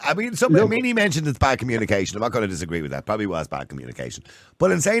 he mentioned it's bad communication. I'm not going to disagree with that. Probably was bad communication.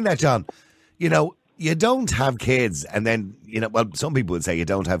 But in saying that, John, you know, you don't have kids and then, you know, well, some people would say you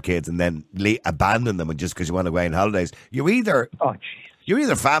don't have kids and then abandon them just because you want to go on holidays. You're either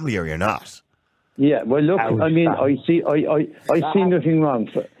family or you're not. Yeah, well, look, Ouch, I mean, Sam. I see nothing wrong.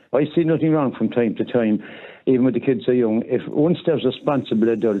 I see nothing wrong from time to time, even when the kids are young. If once there's responsible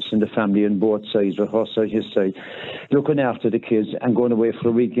adults in the family on both sides, or her side, his side, looking after the kids and going away for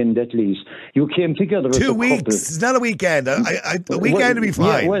a weekend at least, you came together as a 2 weeks. couple. It's not a weekend. A weekend would be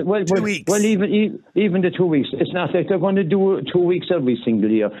fine. Yeah, 2 weeks. Well, even the 2 weeks. It's not like they're going to do 2 weeks every single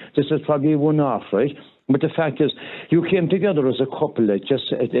year. This is probably one off, right? But the fact is, you came together as a couple, like just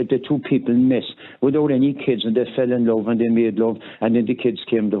the two people met without any kids, and they fell in love and they made love, and then the kids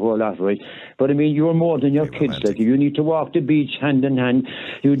came, the whole lot, right? But I mean, you're more than your kids. Like, you need to walk the beach hand in hand.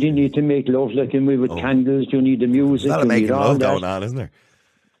 You need to make love, like with candles. You need the music. There's a lot of you need making all love that. going on, isn't there?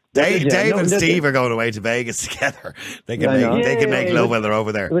 Dave and Steve are going away to Vegas together. They can make love while they're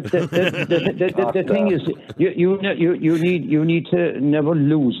over there. But the thing is, you need to never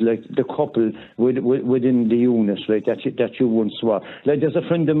lose like the couple within the unit, right? That you once were. Like, there's a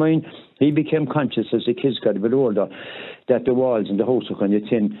friend of mine. He became conscious as the kids got a bit older that the walls in the house were kind of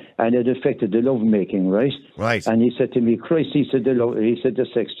thin, and it affected the love making, right? Right. And he said to me, "Christ," he said, the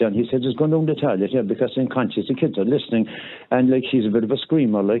sex, John. He said, "Just go down the toilet, yeah, because I'm conscious. The kids are listening, and like she's a bit of a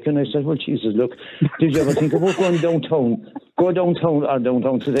screamer, like." And I said, "Well, Jesus, look, did you ever think about going downtown? Go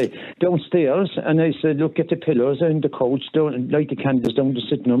downtown today, downstairs." And I said, "Look, get the pillows and the couch, light the candles down the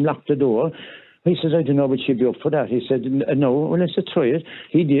sitting room, lock the door." He said, "I don't know, but she'd be up for that." He said, "No." Well, I said, "Try it."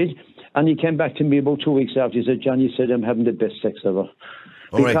 He did. And he came back to me about 2 weeks after. He said, "John," he said, "I'm having the best sex ever."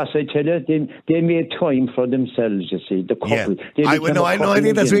 Because I tell you, they made time for themselves, you see, the couple. Yeah. I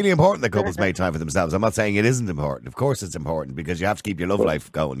think that's really important that couples make time for themselves. I'm not saying it isn't important. Of course it's important, because you have to keep your love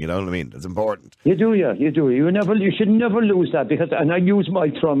life going, you know what I mean? It's important. You do, yeah, you do. You should never lose that, because, and I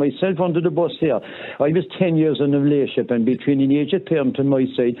throw myself under the bus here. I was 10 years in a relationship, and between an aged parent on my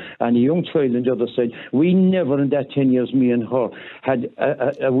side and a young child on the other side, we never in that 10 years, me and her, had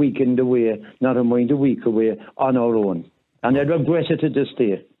a weekend away, not a mind, a week away on our own. And I regret it to this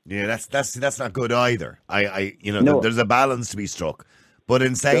day. Yeah, that's not good either. There's a balance to be struck. But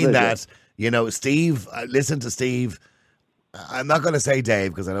in saying that, Steve, listen to Steve. I'm not going to say Dave,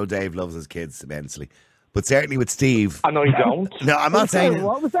 because I know Dave loves his kids immensely. But certainly with Steve. I know you don't. No, I'm not saying.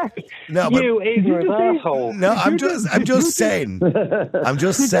 What was that? No, you ignorant asshole. No, I'm just saying. I'm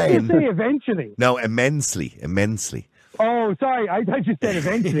just saying. Did you say eventually? No, immensely. Oh, sorry. I thought you said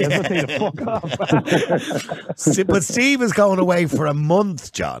eventually. I was going to say the fuck off. But Steve is going away for a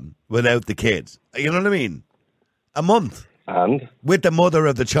month, John, without the kid. You know what I mean? A month. And? With the mother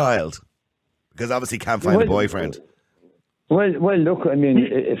of the child. Because obviously can't find a boyfriend. Well, look, I mean,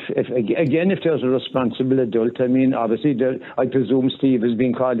 if there's a responsible adult, I mean, obviously, I presume Steve has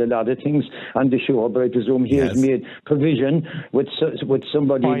been called a lot of things on the show, but I presume he has made provision with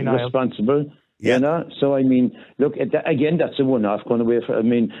somebody responsible. Yeah. So I mean, look, again, that's a one-off going away. I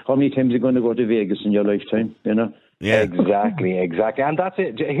mean, how many times are you going to go to Vegas in your lifetime? Yeah, exactly, and that's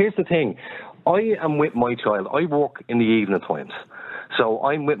it. Here's the thing: I am with my child. I work in the evening times, so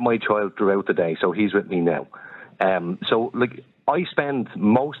I'm with my child throughout the day. So he's with me now. So like, I spend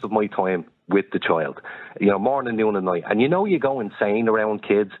most of my time with the child, morning, noon, and night. And you go insane around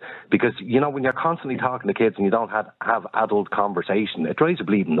kids, because when you're constantly talking to kids and you don't have adult conversation, it drives you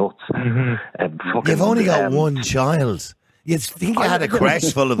bleeding nuts. Mm-hmm. You've only got one child. You think you had a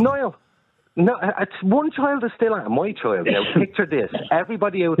creche full of them. Niall, no, it's one child is still my child. Now picture this.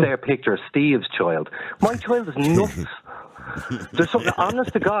 Everybody out there picture Steve's child. My child is nuts. There's something,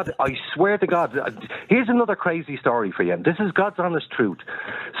 honest to God, I swear to God. Here's another crazy story for you. This is God's honest truth.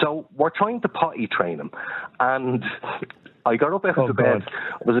 So we're trying to potty train him, and I got up out of bed.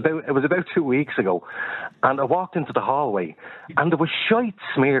 It was about 2 weeks ago, and I walked into the hallway, and there was shite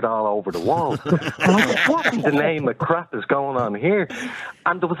smeared all over the wall. I'm like, what in the name of crap is going on here?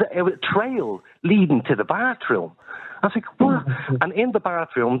 And there was a trail leading to the bathroom. I was like, what? And in the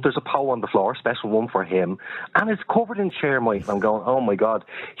bathroom, there's a pole on the floor, special one for him, and it's covered in chair mice. I'm going, oh my God,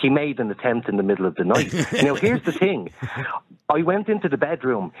 he made an attempt in the middle of the night. Now, here's the thing. I went into the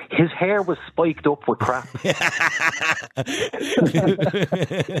bedroom. His hair was spiked up with crap.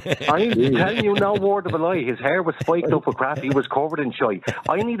 I'm telling you no word of a lie. His hair was spiked up with crap. He was covered in shite.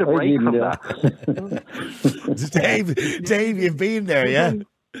 I need a break from that. Dave, you've been there, yeah?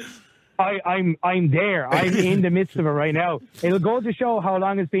 I'm there. I'm in the midst of it right now. It'll go to show how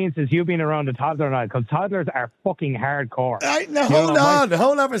long it's been since you've been around a toddler now, because toddlers are fucking hardcore.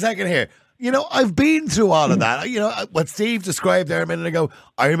 Hold on for a second here. I've been through all of that. What Steve described there a minute ago,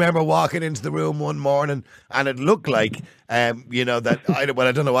 I remember walking into the room one morning and it looked like, that, I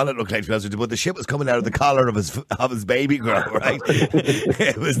don't know what it looked like, but the shit was coming out of the collar of his baby girl, right?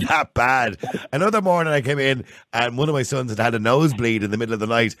 It was that bad. Another morning I came in and one of my sons had a nosebleed in the middle of the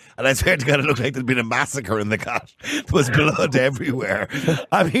night, and I swear to God, it looked like there'd been a massacre in the cot. There was blood everywhere.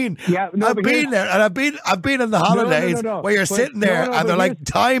 I mean, I've been there, and I've been on the holidays where you're sitting there and they're like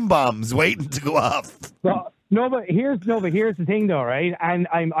time bombs waiting to go off. But here's the thing though, right? And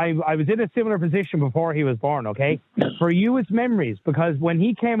I was in a similar position before he was born, okay? For you, it's memories, because when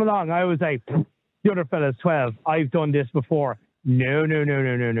he came along, I was like, the other fella's 12. I've done this before. No.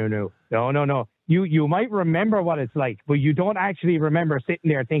 You might remember what it's like, but you don't actually remember sitting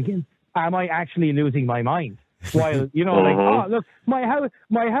there thinking, am I actually losing my mind? While, oh, look, my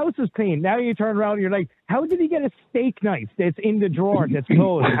house is clean. Now you turn around and you're like, how did he get a steak knife that's in the drawer that's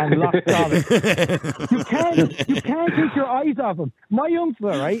closed and locked solid? You can't take your eyes off him. My young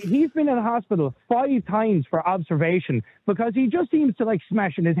fella, right, he's been in the hospital 5 times for observation because he just seems to like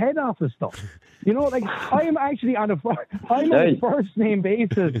smashing his head off of stuff. I am actually on a first name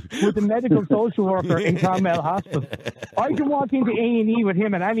basis with the medical social worker in Clonmel Hospital. I can walk into A&E with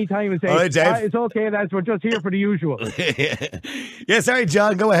him at any time and say, right, it's okay, lads, we're just here for the usual. Yeah, sorry,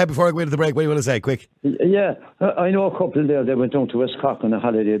 John, go ahead before I go into the break. What do you want to say? Quick. Yeah, I know a couple there. They went down to West Cork on a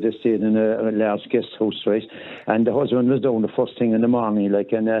holiday. They stayed in a large guest house, right? And the husband was down the first thing in the morning,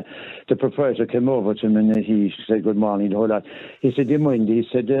 and the proprietor came over to him and he said, good morning, the whole lot. He said, do you mind? He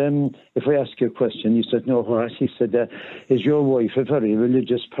said, if I ask you a question? He said, no, what? He said, is your wife a very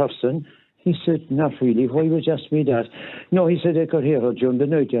religious person? He said, not really. Why would you ask me that? No, he said, I could hear her during the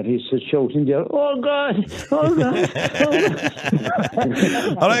night there. He said, shouting there, oh God, oh God, oh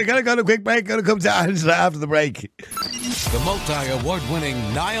God. All right, gotta go to a quick break. Gonna come to Angela after the break. The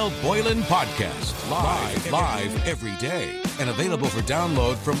multi-award-winning Niall Boylan Podcast. Live every day. And available for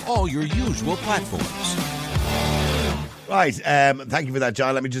download from all your usual platforms. Right, thank you for that,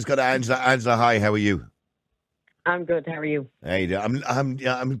 John. Let me just go to Angela. Angela, hi, how are you? I'm good. How are you? Hey,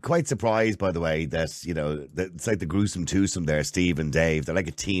 I'm quite surprised, by the way, that that it's like the gruesome twosome there, Steve and Dave. They're like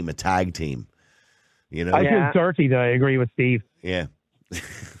a tag team. I feel dirty that I agree with Steve. Yeah.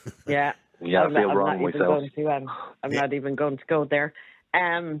 Yeah. Yeah, I feel wrong myself. I'm not even going to go there.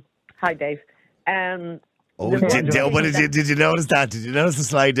 Hi, Dave. Did you notice that? Did you notice the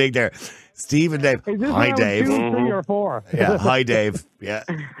sly dig there? Steve and Dave. Hi, Dave. 2, 3, or 4. Yeah. Hi, Dave. Yeah.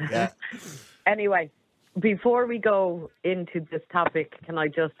 Anyway. Before we go into this topic, can I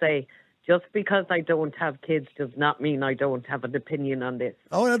just say, just because I don't have kids does not mean I don't have an opinion on this.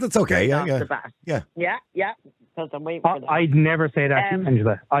 Oh, that's okay. Yeah. Yeah. Because I'm waiting for that. I'd never say that,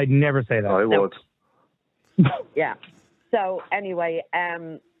 Angela. I'd never say that. I would. Yeah. So anyway,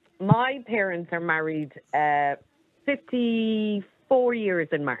 my parents are married 54 years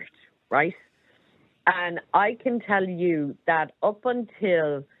in March, right? And I can tell you that up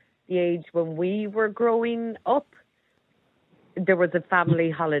until the age when we were growing up, there was a family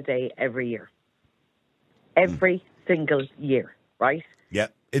holiday every year. Every single year, right? Yeah,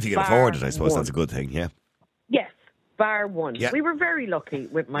 if you can afford it, I suppose that's a good thing, yeah. Yes, bar one. Yeah. We were very lucky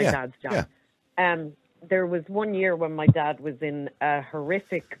with my dad's job. Yeah. There was one year when my dad was in a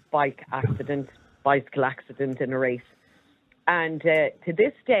horrific bicycle accident in a race. And to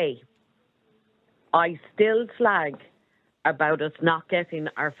this day, I still flag about us not getting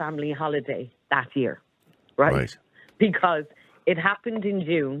our family holiday that year, right? Because it happened in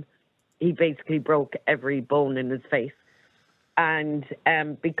June. He basically broke every bone in his face. And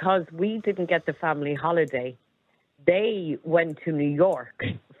because we didn't get the family holiday, they went to New York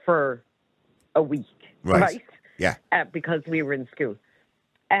for a week, right? Yeah. Because we were in school.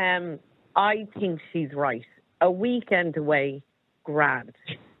 I think she's right. A weekend away, grand.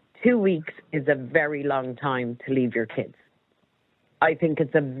 2 weeks is a very long time to leave your kids. I think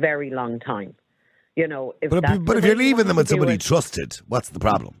it's a very long time. But if you're leaving them with somebody trusted, what's the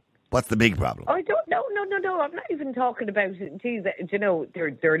problem? What's the big problem? I don't know. No. I'm not even talking about,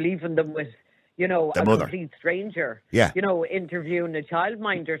 they're leaving them with, a mother. complete stranger. Yeah. Interviewing a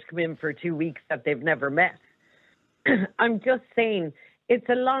childminder to come in for 2 weeks that they've never met. I'm just saying, it's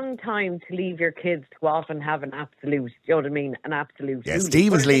a long time to leave your kids to go off and have an absolute, do you know what I mean? An absolute. Yeah,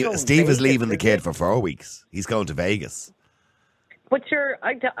 Steve is leaving the kid for 4 weeks. He's going to Vegas. But sure,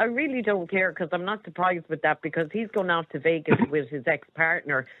 I really don't care because I'm not surprised with that because he's going off to Vegas with his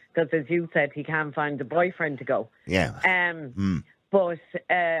ex-partner because, as you said, he can't find a boyfriend to go. Yeah. But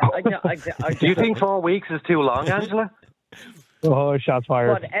do you think 4 weeks is too long, Angela? Oh, shots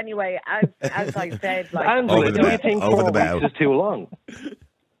fired. But anyway, as I said, Angela, do you think 4 weeks is too long?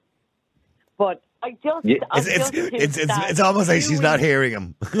 But I just, it's almost like she's not hearing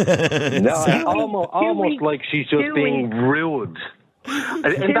him. No, almost like she's just being rude.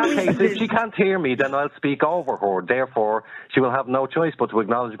 In that case, if she can't hear me, then I'll speak over her. Therefore, she will have no choice but to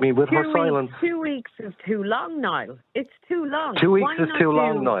acknowledge me with her silence. 2 weeks is too long, Niall. It's too long. 2 weeks is too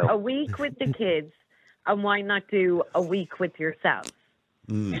long, Niall. A week with the kids, and why not do a week with yourself?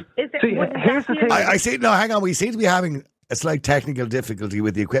 Mm. Here's the thing. I see. No, hang on. We seem to be having a slight technical difficulty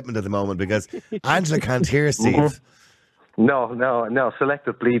with the equipment at the moment because Angela can't hear Steve. No.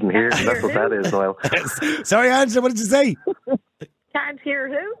 Selective bleeding here. That's what that is, Niall. Sorry, Angela. What did you say? Can't hear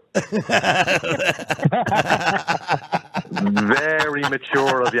who? Very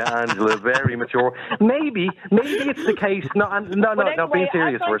mature of you, Angela. Very mature. Maybe it's the case. No. Anyway, Being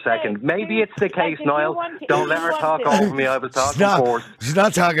serious for a second. Maybe it's the case, Niall. Don't let her talk over me. I was talking first. She's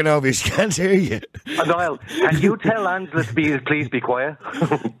not talking over you. She can't hear you. Niall, can you tell Angela to please be quiet?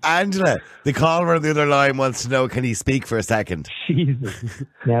 Angela, the caller on the other line wants to know, can he speak for a second? Jesus.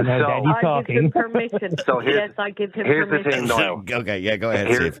 No, Daddy's talking. I give him permission. Yes, I give him permission. Here's the thing, Niall. Okay, yeah, go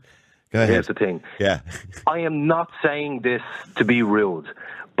ahead, Steve. Go ahead. Here's the thing. Yeah. I am not saying this to be rude,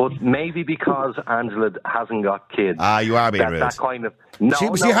 but maybe because Angela hasn't got kids. You are being rude. That kind of...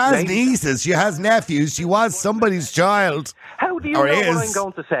 She has nieces. She has nephews. She was somebody's child. How do you know what I'm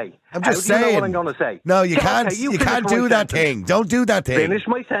going to say? I'm just saying. How do you know what I'm going to say? No, you can't. Okay, you can't do that thing. Don't do that thing. Finish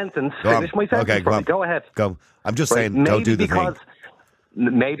my sentence. Okay, go ahead. Go. I'm just saying, don't do the thing.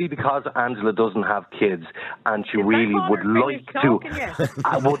 Maybe because Angela doesn't have kids and she really would like to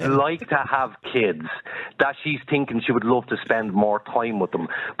have kids, that she's thinking she would love to spend more time with them.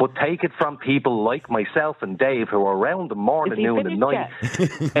 But take it from people like myself and Dave who are around the morning, noon and night.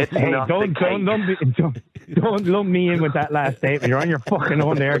 It's not the case. Don't lump me in with that last statement. You're on your fucking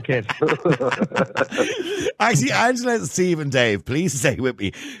own there, kid. Actually, Angela, Steve and Dave, please stay with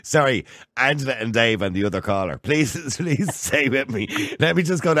me. Sorry, Angela and Dave and the other caller. Please stay with me. Let me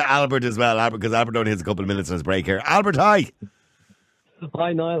just go to Albert as well, Albert, because Albert only has a couple of minutes on his break here. Albert, hi.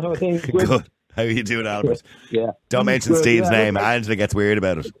 Hi, Niall. How are things? Good. How are you doing, Albert? Yeah. Don't mention Steve's name. Angela gets weird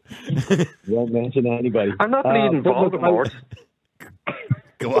about it. Won't mention anybody. I'm not bleeding Voldemort.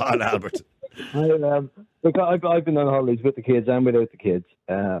 Go on, Albert. I've been on holidays with the kids and without the kids.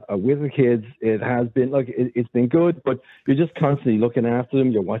 With the kids, it has been it's been good, but you're just constantly looking after them.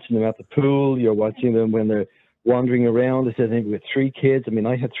 You're watching them at the pool. You're watching them when they're wandering around. I said, with 3 kids. I mean,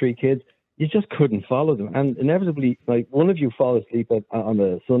 I had 3 kids. You just couldn't follow them, and inevitably, one of you fall asleep on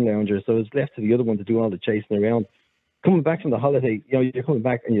the sun lounger, so it's left to the other one to do all the chasing around. Coming back from the holiday, you're coming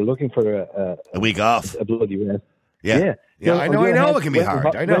back and you're looking for a week off, a bloody rest. Yeah. I know it can be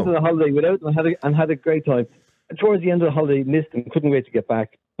hard. I know. Went on the holiday without them and had a great time. And towards the end of the holiday, missed them, couldn't wait to get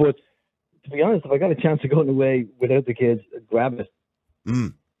back. But to be honest, if I got a chance to go away without the kids, I'd grab it.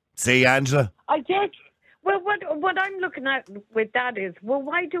 See, Angela? I did. Well, what I'm looking at with that is,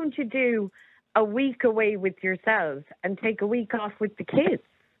 why don't you do a week away with yourselves and take a week off with the kids?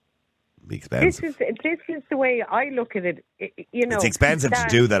 Expensive. This is the way I look at it. It's expensive to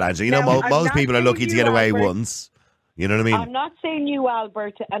do that, Angela. You know, most people are lucky to get away once. You know what I mean? I'm not saying you,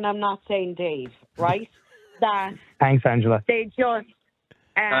 Albert, and I'm not saying Dave, right? That thanks, Angela. They just,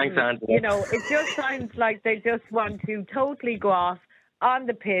 thanks, Angela. It just sounds like they just want to totally go off on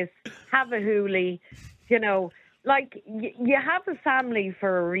the piss, have a hoolie. You have a family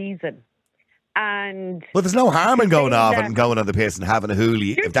for a reason. And well, there's no harm in going off and going on the piss and having a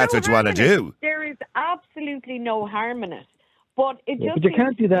hoolie if that's what you want to do. There is absolutely no harm in it. But but you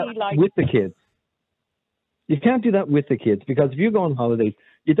can't do that with the kids. You can't do that with the kids because if you go on holidays,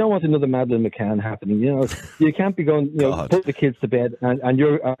 you don't want another Madeleine McCann happening. You can't be going, put the kids to bed and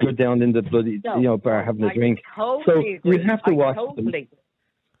you're down in the bloody bar having a drink. Totally so you have to watch them.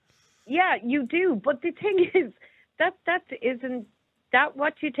 Yeah, you do. But the thing is, that isn't that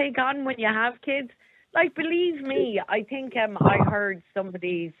what you take on when you have kids? Believe me, I think I heard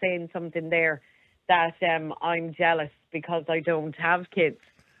somebody saying something there that I'm jealous because I don't have kids.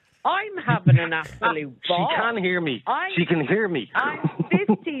 I'm having an absolute ball. She can hear me. She can hear me. I'm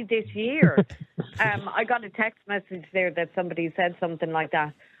 50 this year. I got a text message there that somebody said something like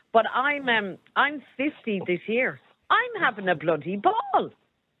that. But I'm 50 this year. I'm having a bloody ball.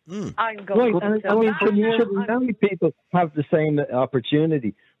 I'm going how many people have the same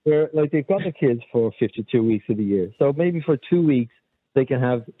opportunity where they've got the kids for 52 weeks of the year. So maybe for 2 weeks they can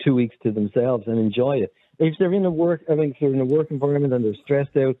have 2 weeks to themselves and enjoy it. If they're in a work environment and they're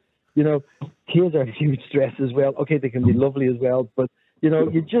stressed out, kids are a huge stress as well. Okay, they can be lovely as well, but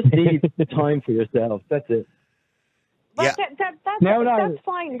you just need time for yourself. That's it. But that's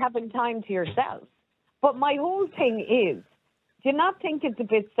fine having time to yourself. But my whole thing is, you not think it's a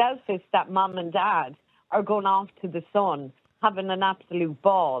bit selfish that mum and dad are going off to the sun, having an absolute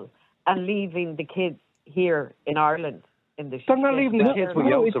ball, and leaving the kids here in Ireland? They're not leaving the kids with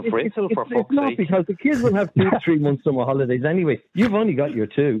Joseph Fritzl, for fuck's sake. It's not, because the kids will have 2-3 months summer holidays anyway. You've only got your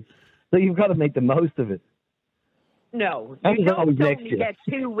 2, so you've got to make the most of it. No, you don't only get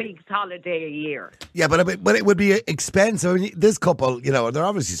 2 weeks holiday a year. Yeah, but it would be expensive. I mean, this couple, they're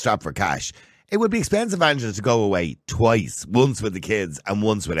obviously strapped for cash. It would be expensive, Angela, to go away twice, once with the kids and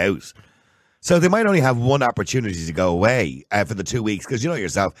once without. So they might only have one opportunity to go away for the 2 weeks, because you know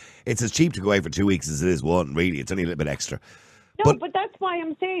yourself, it's as cheap to go away for 2 weeks as it is one, really. It's only a little bit extra. No, but that's why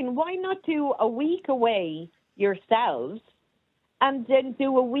I'm saying, why not do a week away yourselves and then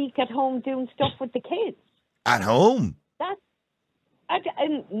do a week at home doing stuff with the kids? At home? Yeah.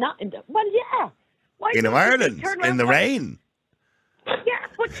 Why in Ireland, in the rain. Yeah,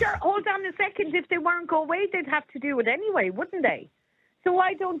 but sure, hold on a second. If they weren't go away, they'd have to do it anyway, wouldn't they? So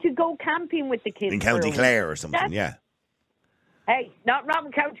why don't you go camping with the kids? In County Clare or something, yeah. Hey, not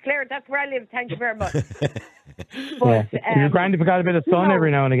Robin, County Clare. That's where I live. Thank you very much. But, your granny forgot a bit of sun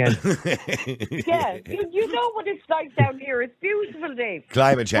every now and again. Yeah, you know what it's like down here. It's beautiful, Dave.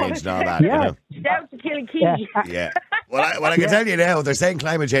 Climate change and all that. Yeah. Down to Killikee. Yeah. Well, I can tell you now, they're saying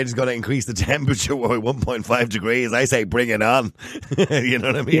climate change is going to increase the temperature by 1.5 degrees. I say bring it on. You know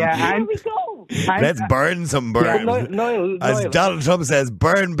what I mean? Yeah, here we go. Let's burn some burn. Yeah, Niall, as Donald Trump says,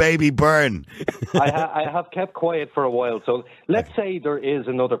 burn, baby, burn. I have kept quiet for a while. So let's say there is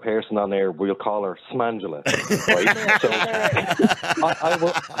another person on there. We'll call her Smangela. Right? So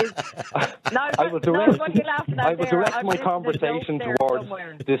I will direct my conversation towards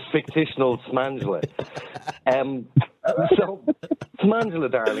this fictional Smangela. So, Smangela,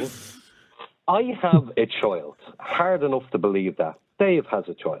 darling, I have a child. Hard enough to believe that. Dave has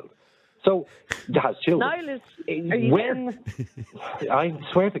a child. So, he has children. Niall, I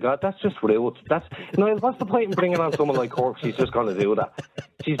swear to God, that's just rude. Niall, what's the point in bringing on someone like her? She's just going to do that.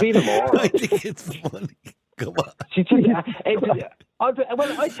 She's being a moron. I think it's funny. Come on. Well,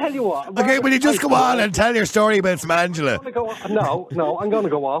 I tell you what. Okay, will you just go on and tell your story about Smangela? No, I'm going to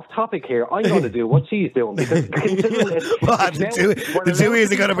go off topic here. I'm going to do what she's doing. Because the two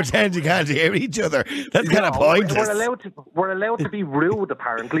isn't going to pretend you can't hear each other. That's kind of pointless. We're allowed to be rude,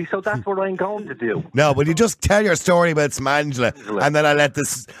 apparently, so that's what I'm going to do. No, will you just tell your story about Smangela, and then I'll let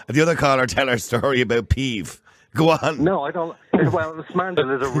the other caller tell her story about Peeve. Go on. No, I don't. Well,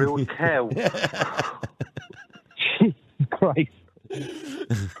 Smangela is a rude cow. Jesus Christ.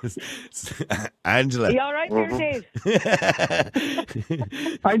 Angela. Are you all right there, Dave?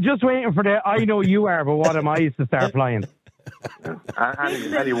 I'm just waiting for the I know you are, but what am I to start playing?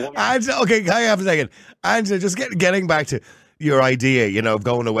 Angela, okay, hang on a second. Angela, just getting back to your idea, of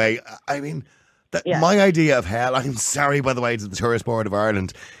going away. I mean, my idea of hell, I'm sorry, by the way, to the Tourist Board of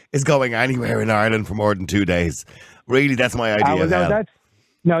Ireland, is going anywhere in Ireland for more than 2 days. Really, that's my idea of hell.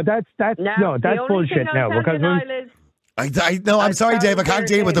 That's bullshit now, because I'm sorry, Dave. I can't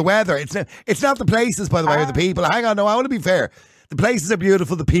deal with the weather. It's not the places, by the way, or the people. Hang on, no, I want to be fair. The places are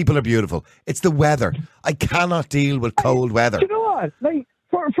beautiful. The people are beautiful. It's the weather. I cannot deal with cold weather. Do you know what? Like,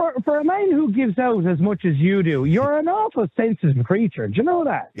 for a man who gives out as much as you do, you're an awful sensitive creature. Do you know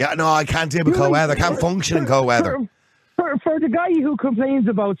that? Yeah, no, I can't deal with cold weather. I can't function in cold weather. For the guy who complains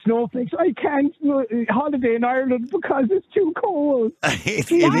about snowflakes, I can't holiday in Ireland because it's too cold.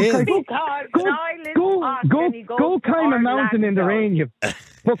 It is. Go climb a mountain in the rain, you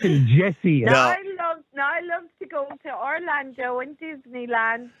fucking Jesse. Niall loves to go to Orlando and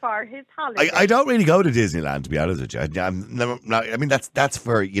Disneyland for his holiday. I don't really go to Disneyland, to be honest with you. I mean, that's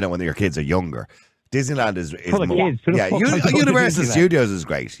for, when your kids are younger. Disneyland is full of kids. Yeah, Universal Studios is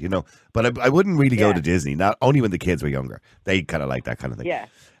great, but I wouldn't really go to Disney, not only when the kids were younger. They kind of like that kind of thing. Yeah.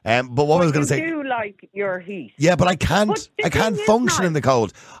 But what I was going to say, you do like your heat. Yeah, but I can't function in the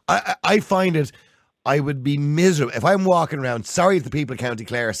cold. I find it. I would be miserable if I'm walking around. Sorry to the people of County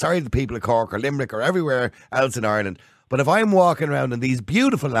Clare, sorry to the people of Cork or Limerick or everywhere else in Ireland. But if I'm walking around in these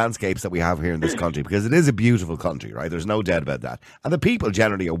beautiful landscapes that we have here in this country, because it is a beautiful country, right? There's no doubt about that. And the people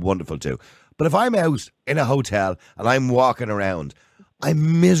generally are wonderful too. But if I'm out in a hotel and I'm walking around,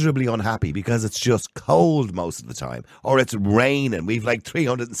 I'm miserably unhappy because it's just cold most of the time. Or it's raining. We've like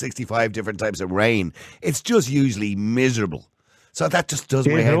 365 different types of rain. It's just usually miserable. So that just does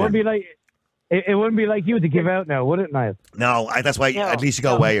my head in. It wouldn't be like you to give out now, would it, Niall? No, that's why at least you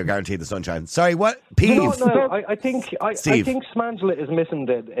go away, you're guaranteed the sunshine. Sorry, what? Peeve? No, I think Smangela is missing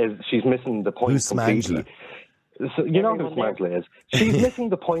she's missing the point. Who's completely. Smangela? So, you know who Smangela is. She's missing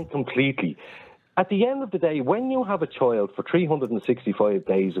the point completely. at the end of the day, when you have a child for 365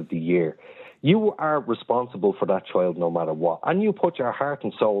 days of the year, you are responsible for that child no matter what. And you put your heart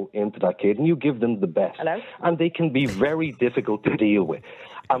and soul into that kid and you give them the best. Hello? And they can be very difficult to deal with.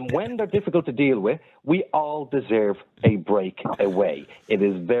 And when they're difficult to deal with, we all deserve a break away. It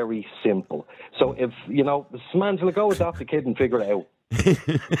is very simple. So if, Samantha, go adopt the kid and figure it out.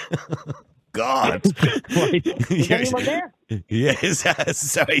 God. Is anyone there? Yes,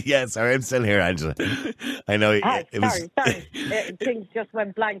 sorry, I'm still here, Angela. I know Sorry. Things just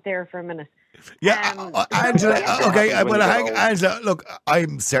went blank there for a minute. Yeah, Angela, okay, Angela, look,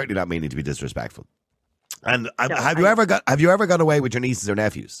 I'm certainly not meaning to be disrespectful. And have you ever gone away with your nieces or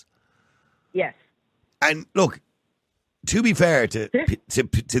nephews? Yes. And look, to be fair to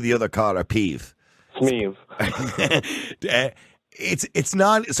the other caller, Peeve. Smeeve. It's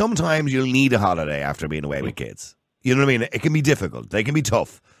not. Sometimes you'll need a holiday after being away with kids. You know what I mean? It can be difficult. They can be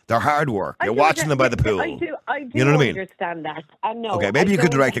tough. They're hard work. You're watching them by the pool. I do you know what I mean? Understand that. I know. Okay, maybe you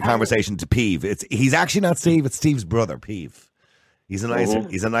could direct the conversation to Peeve. He's actually not Steve. It's Steve's brother, Peeve. He's a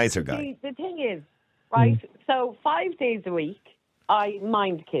nicer guy. See, the thing is, right? So 5 days a week, I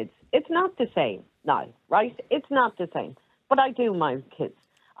mind kids. It's not the same, no, right? It's not the same. But I do mind kids.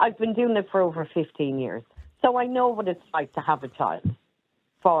 I've been doing it for over 15 years. So I know what it's like to have a child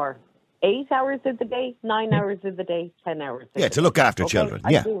for 8 hours of the day, 9 hours of the day, 10 hours of the day. Yeah, to look after children.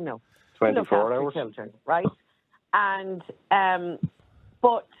 Yeah. I do know. 24 hours. Children, right? And,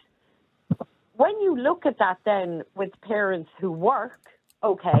 but when you look at that then with parents who work,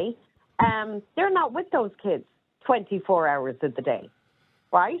 okay, they're not with those kids 24 hours of the day,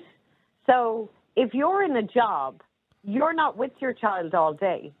 right? So if you're in a job, you're not with your child all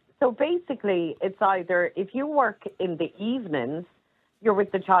day. So basically, it's either if you work in the evenings, you're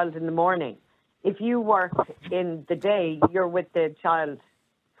with the child in the morning. If you work in the day, you're with the child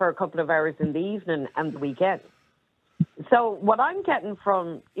for a couple of hours in the evening and the weekend. So what I'm getting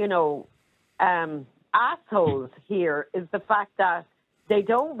from, assholes here is the fact that they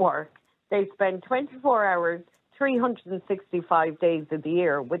don't work. They spend 24 hours, 365 days of the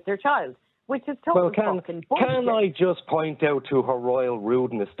year with their child, which is total fucking bullshit. Can I just point out to her royal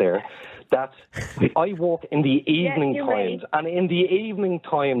rudeness there that I work in the evening times, and in the evening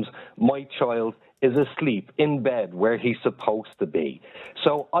times, my child is asleep in bed where he's supposed to be.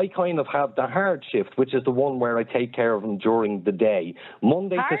 So I kind of have the hard shift, which is the one where I take care of him during the day,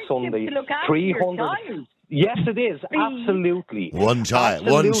 Monday to Sunday, 300. Yes, it is. Absolutely. One child,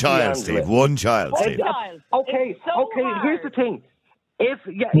 Steve. One child, Steve. Okay. Here's the thing. Yes,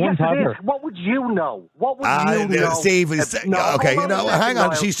 it is. What would you know? Steve, hang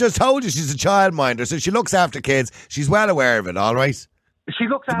on. She's just told you she's a childminder, so she looks after kids. She's well aware of it, all right? She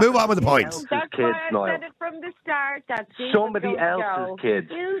looks after move on with the point. That's kids, why I said it from the start. That somebody else's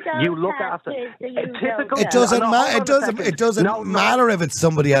kids. You look after. It doesn't matter. It doesn't matter if it's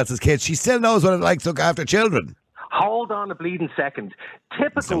somebody else's kids. She still knows what it likes to look after children. Hold on a bleeding second.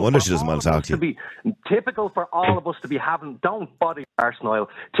 No wonder she doesn't want to talk to you. Typical for all of us to be having. Don't bother As Niall.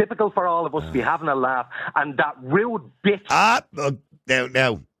 Typical for all of us to be having a laugh, and that rude bitch.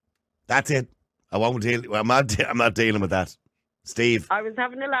 No. That's it. I won't deal. I'm not dealing with that. Steve. I was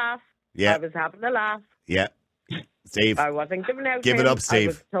having a laugh. Yeah. I was having a laugh. Yeah. Steve. I wasn't giving out. Give it up, Steve.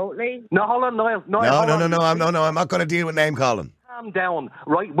 I was totally. No, hold on, Niall. No. I'm not going to deal with name calling. Calm down,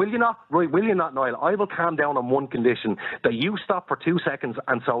 right? Will you not? Right? Will you not, Niall? I will calm down on one condition: that you stop for 2 seconds,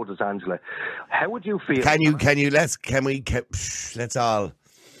 and so does Angela. How would you feel? Let's all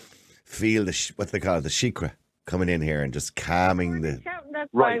feel what's they call it, the shikra coming in here and just calming the.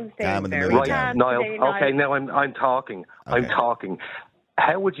 Calming the mood down. Niall. Okay, now I'm talking. Okay. I'm talking.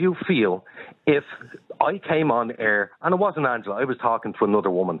 How would you feel if I came on air, and it wasn't Angela, I was talking to another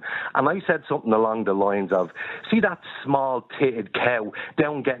woman, and I said something along the lines of, see that small-titted cow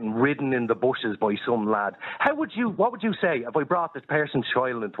down getting ridden in the bushes by some lad? What would you say if I brought this person's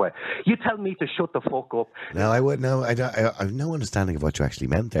child into it? You tell me to shut the fuck up. No, I would. No, I have no understanding of what you actually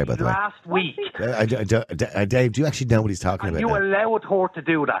meant there, by the way. Last week. Dave, do you actually know what he's talking about? You allowed her to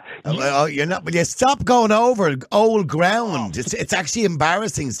do that. You're not. But you stop going over old ground. It's actually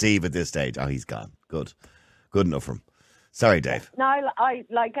embarrassing, Steve, at this stage. Oh, he's gone. Good enough for him. Sorry, Dave. No, as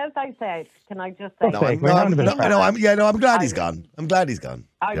I said, can I just say? I'm glad he's gone.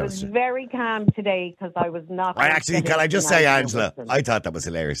 I was very calm today because I was not. Can I just say, Angela, I thought that was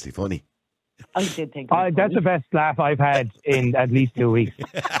hilariously funny. I did think that's the best laugh I've had in at least 2 weeks.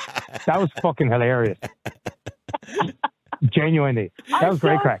 That was fucking hilarious. Genuinely. That was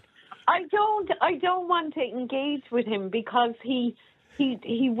great crack. I don't want to engage with him because he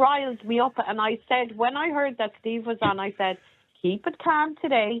riles me up, and I said when I heard that Steve was on, I said keep it calm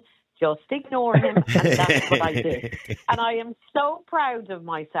today, just ignore him. And that's what I did. And I am so proud of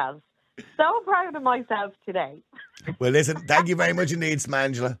myself. So proud of myself today. Well, listen, thank you very much indeed,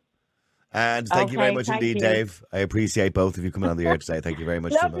 Smangela. And thank you very much indeed, Dave. I appreciate both of you coming on the air today. Thank you very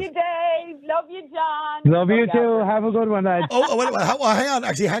much. Love you, Dave. Love you, John. Love you too. Have a good one, lad. Hang on.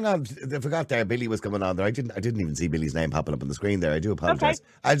 Actually, hang on. I forgot there. Billy was coming on there. I didn't even see Billy's name popping up on the screen there. I do apologise. Okay.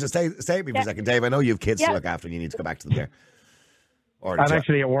 I'll just stay with me for a second, Dave. I know you have kids to look after and you need to go back to them there. I'm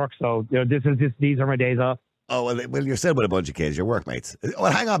actually at work, so these are my days off. Oh, well, you're still with a bunch of kids. Your workmates.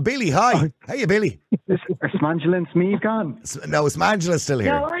 Well, hang on. Billy, hi. How you, Billy? Are Smangela and Smee gone? No, Smangela's still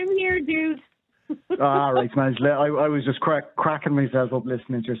here. No, I'm here, dude. All right, Smangela. I was just cracking myself up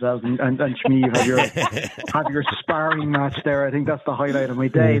listening to yourselves and Shmee have your sparring match there. I think that's the highlight of my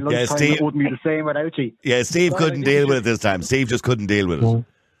day. Steve wouldn't be the same without you. Yeah, Steve couldn't deal with it this time. Steve just couldn't deal with it.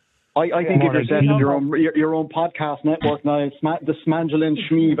 I think if you're setting your own podcast network now, the Smangela and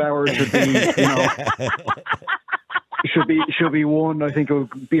Shmee hour should be one. I think it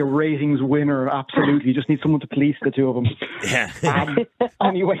would be a ratings winner. Absolutely, you just need someone to police the two of them. Yeah.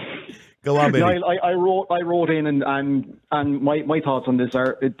 Anyway. Go on, Billy. Niall, I wrote in and my thoughts on this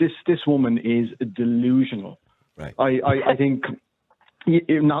are this woman is delusional. Right. I think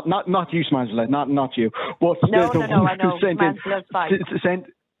not you, Smangela, not you. But no, I know. Smangela's fine.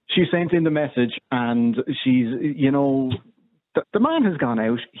 She sent in the message, and she's the man has gone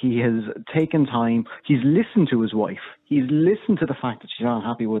out. He has taken time. He's listened to his wife. He's listened to the fact that she's not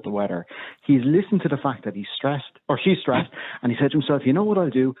happy with the weather. He's listened to the fact that he's stressed, or she's stressed, and he said to himself, you know what I'll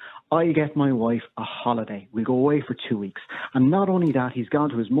do? I get my wife a holiday. We'll go away for 2 weeks. And not only that, he's gone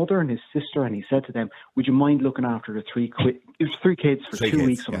to his mother and his sister, and he said to them, would you mind looking after the three kids for 2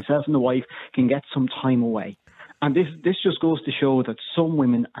 weeks so myself and the wife can get some time away? And this just goes to show that some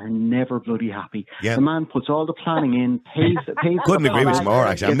women are never bloody happy. Yeah. The man puts all the planning in, pays. Couldn't agree with you more,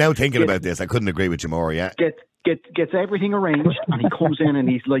 actually. I'm now thinking about this. I couldn't agree with you more, yeah. Gets everything arranged, and he comes in and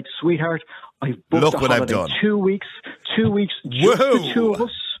he's like, sweetheart, I've booked Look a what holiday. I've done. 2 weeks, just the two of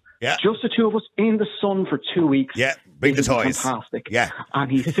us. Yeah. Just the two of us in the sun for 2 weeks. Yeah, bring the toys. Fantastic. Yeah.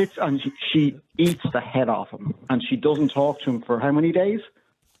 And he sits and she eats the head off him, and she doesn't talk to him for how many days?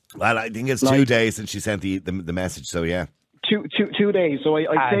 Well, I think it's 2 days since she sent the message, so yeah. 2 days. So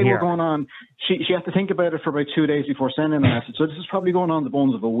I'd say we're going on. She has to think about it for about 2 days before sending the message. So this is probably going on the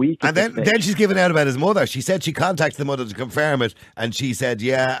bones of a week. And then she's giving out about his mother. She said she contacted the mother to confirm it, and she said,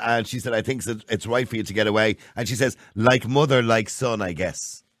 yeah, and she said, I think it's right for you to get away. And she says, like mother, like son, I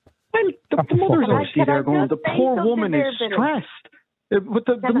guess. Well, the mother's obviously there going, the poor woman is stressed. But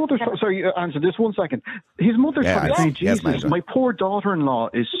the mother, sorry, answer this 1 second. His mother's probably saying, Jesus, my poor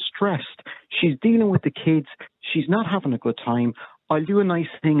daughter-in-law is stressed. She's dealing with the kids. She's not having a good time. I'll do a nice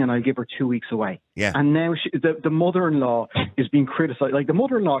thing and I'll give her 2 weeks away. Yeah. And now the mother-in-law is being criticised. Like, the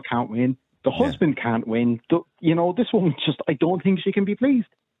mother-in-law can't win. The husband can't win. This woman just, I don't think she can be pleased.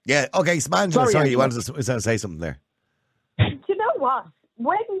 Yeah, okay, Smangela, sorry, you wanted to say something there. Do you know what?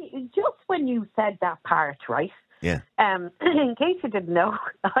 When you said that part, right? Yeah. In case you didn't know,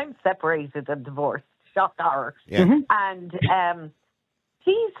 I'm separated and divorced. Shock horror. Yeah. And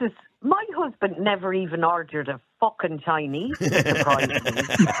Jesus, my husband never even ordered a fucking Chinese to surprise me.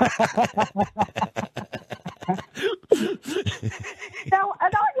 Now,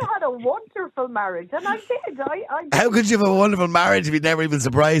 and I had a wonderful marriage, and I did. How could you have a wonderful marriage if he'd never even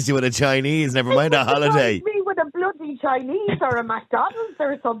surprised you with a Chinese? Never mind a holiday. Surprised me with a bloody Chinese or a McDonald's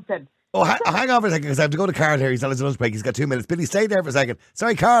or something. Oh, hang on for a second, because I have to go to Carl here. He's on his lunch break. He's got 2 minutes. Billy, stay there for a second.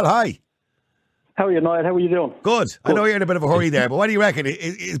 Sorry, Carl, hi. How are you, Niall? How are you doing? Good. I know you're in a bit of a hurry there, but what do you reckon?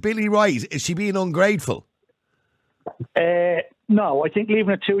 Is Billy right? Is she being ungrateful? No, I think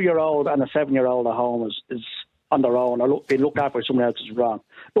leaving a 2-year-old and a 7-year-old at home is on their own, or being looked after by someone else is wrong.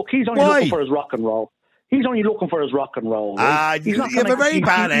 Look, he's only looking for his rock and roll. He's only looking for his rock and roll. Right? You have a very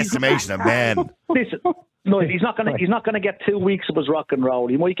bad estimation of men. Listen, no, he's not going to get 2 weeks of his rock and roll.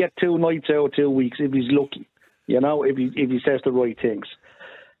 He might get 2 nights out of 2 weeks if he's lucky. If he says the right things.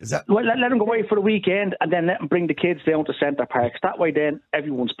 Well, let him go away for the weekend and then let him bring the kids down to Centre Parks. That way then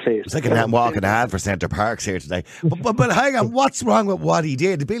everyone's pleased. It's like a walk and a half for Centre Parks here today. But hang on, what's wrong with what he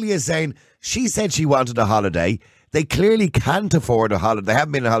did? Billy is saying she said she wanted a holiday. They clearly can't afford a holiday. They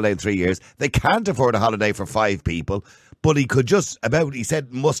haven't been on a holiday in 3 years. They can't afford a holiday for 5 people. But he could he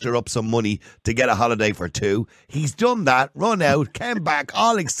said, muster up some money to get a holiday for 2. He's done that, run out, came back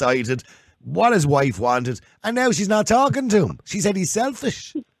all excited, what his wife wanted, and now she's not talking to him. She said he's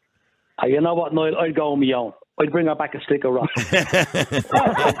selfish. You know what, Niall? I'd go on my own. I'd bring her back a stick of rock. I'd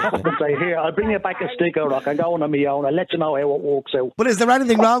say, here, I'll bring you back a stick of rock. I'm going on my own. I'll let you know how it works out. But is there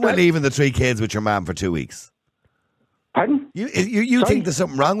anything wrong with leaving the 3 kids with your mum for 2 weeks? Pardon? You think there's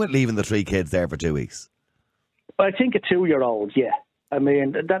something wrong with leaving the 3 kids there for 2 weeks? I think a 2-year-old, yeah. I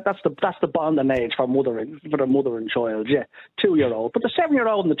mean, that's the bonding age for the mother and child, yeah. 2-year-old. But the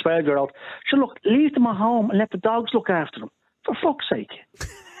 7-year-old and the 12-year-old, sure, look, leave them at home and let the dogs look after them. For fuck's sake.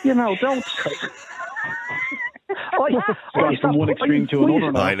 You know, don't... from one extreme to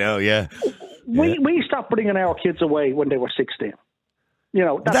another. I know, yeah. We stopped bringing our kids away when they were 16. You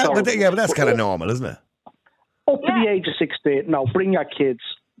know, but that's kind of normal, isn't it? Up to the age of 16, no, bring your kids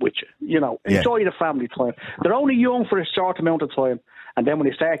with you. You know, enjoy the family time. They're only young for a short amount of time, and then when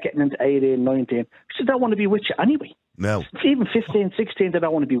they start getting into 18, 19, they don't want to be with you anyway. No. Even 15, 16, they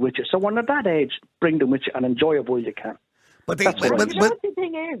don't want to be with you. So when they're that age, bring them with you and enjoy it while you can. But you know what the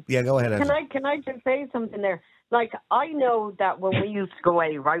thing is? Yeah, go ahead. Can I just say something there? Like, I know that when we used to go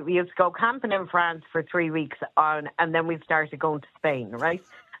away, right, we used to go camping in France for 3 weeks and then we started going to Spain, right?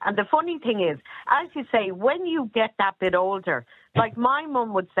 And the funny thing is, as you say, when you get that bit older, like my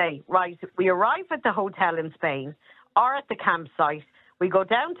mum would say, right, we arrive at the hotel in Spain or at the campsite, we go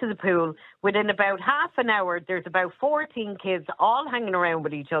down to the pool. Within about half an hour, there's about 14 kids all hanging around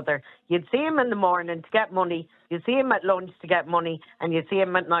with each other. You'd see them in the morning to get money, you'd see them at lunch to get money, and you'd see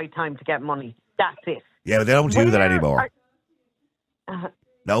them at night time to get money. That's it. Yeah, but they don't do that anymore.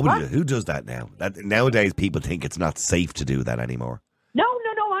 Nobody. Who does that now? Nowadays, people think it's not safe to do that anymore. No.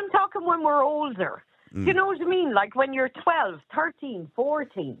 I'm talking when we're older. Do you know what I mean? Like when you're 12, 13,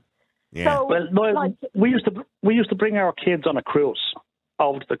 14. Yeah. So, well, we used to bring our kids on a cruise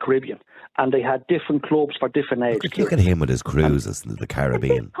over to the Caribbean, and they had different clubs for different ages. Look at him with his cruises in the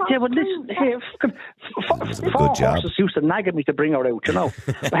Caribbean. Yeah, but listen, four horses used to nag at me to bring her out, you know.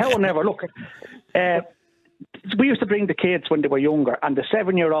 Hell, never. Look, we used to bring the kids when they were younger, and the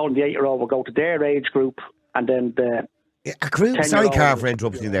 7-year-old and the 8-year-old would go to their age group, and then the... A cruise. Sorry, Carl, for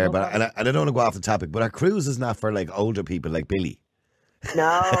interrupting you there, but and I don't want to go off the topic. But a cruise is not for like older people like Billy.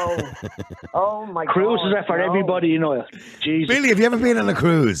 No. Oh my God. Cruises are for everybody, you know. Jesus. Billy, have you ever been on a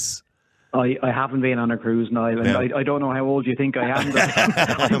cruise? I haven't been on a cruise, Niall, and I don't know how old you think I am.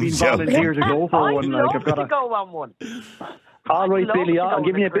 I've been volunteered to go for one. I'd love to go on one. All right, Billy, I'm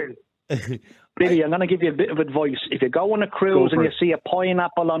giving you a bit. Billy, I'm going to give you a bit of advice. If you go on a cruise and you see a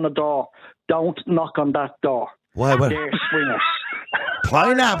pineapple on the door, don't knock on that door. Why? They're swingers.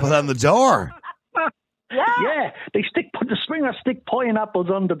 Pineapple on the door? Yeah, the swingers stick pineapples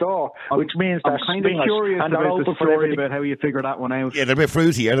on the door, which means they're kind of curious and they're about open the story about how you figure that one out. Yeah, they're a bit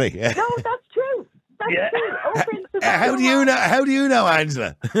fruity, are they? Yeah. No, that's true. That's true. How do you know,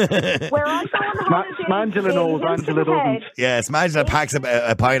 Angela? Where I go on holiday, Angela knows. Angela doesn't. Yes, Angela packs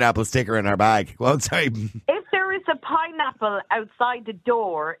a pineapple sticker in her bag. Well, sorry. If there is a pineapple outside the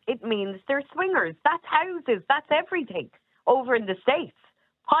door, it means they're swingers. That's houses. That's everything over in the States.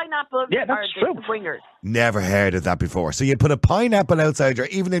 Pineapples are the swingers. Never heard of that before. So you put a pineapple outside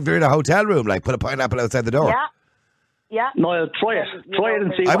even if you're in a hotel room, like put a pineapple outside the door. Yeah. Niall, try it. Try it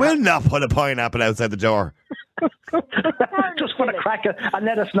and see. I will not put a pineapple outside the door. Just for the crack and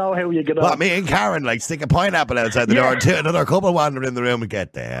let us know how you get on. Well, me and Karen stick a pineapple outside the door to another couple wander in the room and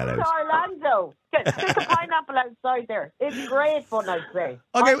get the hell out. Orlando, stick a pineapple outside there. It's great fun, I'd say.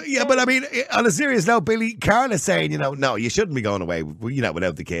 Okay, but I mean, on a serious note, Billy, Karen is saying, no, you shouldn't be going away,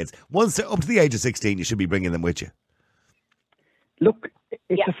 without the kids. Once up to the age of 16, you should be bringing them with you. Look,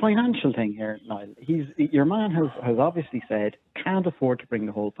 it's a financial thing here, Niall. Your man has obviously said can't afford to bring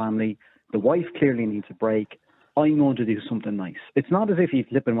the whole family. The wife clearly needs a break. I'm going to do something nice. It's not as if he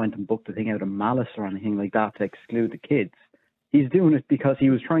flipping went and booked the thing out of malice or anything like that to exclude the kids. He's doing it because he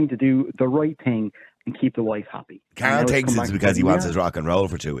was trying to do the right thing and keep the wife happy. Carl thinks it's because he wants his rock and roll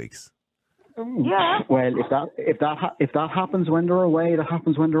for 2 weeks. Yeah. Well, if that happens when they're away, that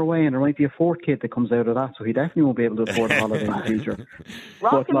happens when they're away, and there might be a fourth kid that comes out of that, so he definitely won't be able to afford a holiday in the future.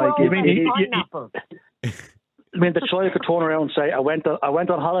 Rock and roll pineapple. I mean, the child could turn around and say, I went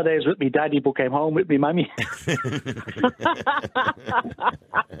on holidays with me daddy, but came home with me mammy.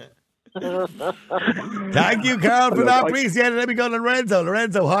 Thank you, Carl, for that. Appreciate it. Let me go to Lorenzo.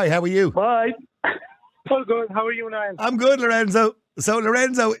 Lorenzo, hi, how are you? Bye. Oh, good. How are you, Niall? I'm good, Lorenzo. So,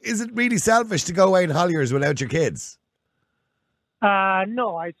 Lorenzo, is it really selfish to go away in Holliers without your kids?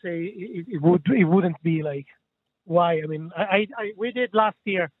 No, I'd say it wouldn't be like, why? I mean, we did last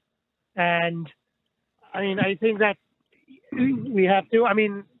year, and I mean, I think that we have to. I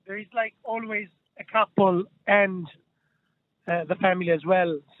mean, there is always a couple and the family as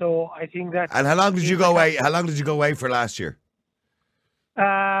well. So I think that. And how long did you go away? How long did you go away for last year?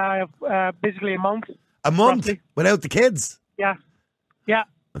 Basically a month. A month roughly. Without the kids? Yeah.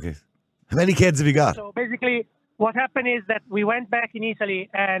 Okay. How many kids have you got? So basically, what happened is that we went back in Italy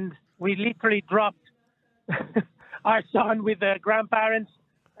and we literally dropped our son with the grandparents,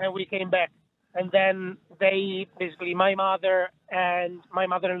 and we came back. And then my mother and my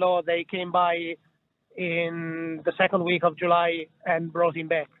mother-in-law, they came by in the second week of July and brought him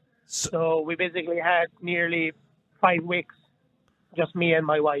back. So we basically had nearly 5 weeks, just me and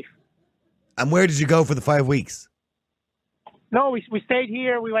my wife. And where did you go for the 5 weeks? No, we stayed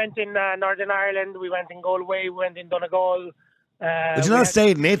here. We went in Northern Ireland. We went in Galway. We went in Donegal. Did you not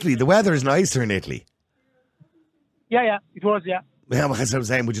stay in Italy? The weather is nicer in Italy. Yeah, it was, yeah. Yeah, that's what I'm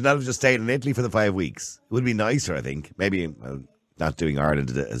saying. Would you not have just stayed in Italy for the 5 weeks? It would be nicer, I think. Maybe not doing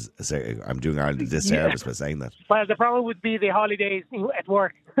Ireland I'm doing Ireland a disservice by saying that. Well, the problem would be the holidays at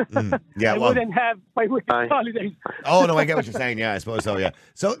work. Yeah, I wouldn't have 5 weeks holidays. Oh no, I get what you're saying. Yeah, I suppose so. Yeah.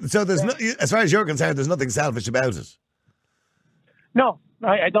 So there's no, as far as you're concerned, there's nothing selfish about it. No,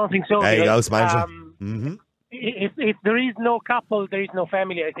 I don't think so. There you go, Smanja. If there is no couple, there is no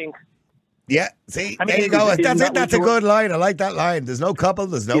family, I think. Yeah, see, there you go. That's it. That's a good line. I like that line. There's no couple,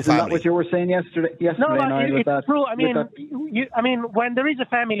 there's no family. Isn't that what you were saying yesterday? No, Niall, it's true. I mean, when there is a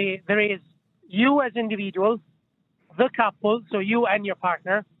family, there is you as individual, the couple, so you and your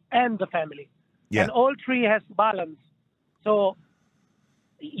partner, and the family. Yeah. And all three has balance. So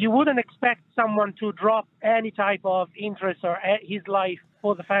you wouldn't expect someone to drop any type of interest or his life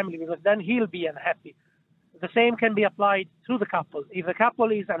for the family, because then he'll be unhappy. The same can be applied to the couple. If the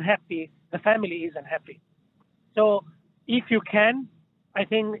couple is unhappy, the family is unhappy. So if you can, I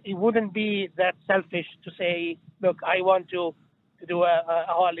think it wouldn't be that selfish to say, look, I want to do a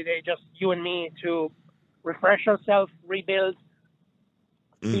holiday, just you and me, to refresh ourselves, rebuild,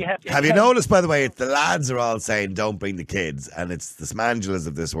 be happy. Have you noticed, by the way, the lads are all saying don't bring the kids, and it's the Smangelas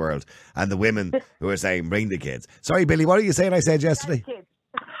of this world, and the women who are saying bring the kids. Sorry, Billy, what are you saying I said yesterday?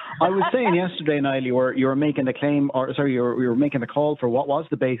 I was saying yesterday, Niall, you were making the claim, you were making the call for what was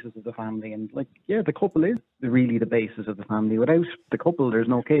the basis of the family, and the couple is really the basis of the family. Without the couple, there's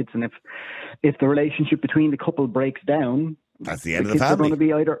no kids, and if the relationship between the couple breaks down, that's the end of the family. Are going to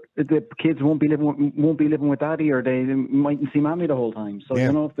be either the kids won't be living with daddy, or they mightn't see mommy the whole time. So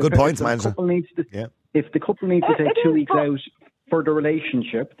if good points, man. If the couple needs to take 2 weeks out for the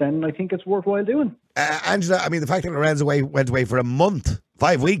relationship, then I think it's worthwhile doing. Angela, I mean, the fact that Lorenzo went away for a month,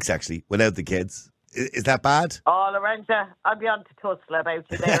 5 weeks actually, without the kids, is that bad? Oh, Lorenzo, I'll be on to tussle about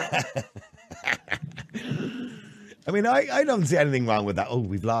you there. I mean, I don't see anything wrong with that. Oh,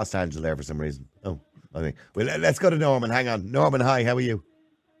 we've lost Angela there for some reason. Oh, I think. Well, let's go to Norman. Hang on. Norman, hi, how are you?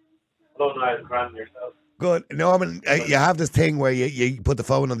 Hello, Niall. Grand yourself. Good. Norman, you have this thing where you put the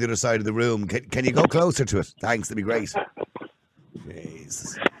phone on the other side of the room. Can you go closer to it? Thanks, that'd be great.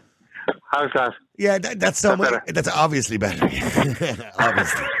 Jesus. How's that? Yeah, that's so much. That's obviously better.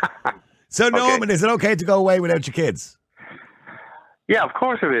 Obviously. So, Norman, is it okay to go away without your kids? Yeah, of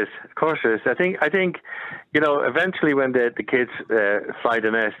course it is. Of course it is. I think eventually when the kids fly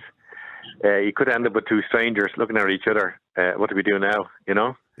the nest, you could end up with two strangers looking at each other. What do we do now?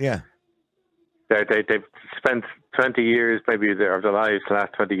 Yeah. They've spent 20 years, maybe of their lives, the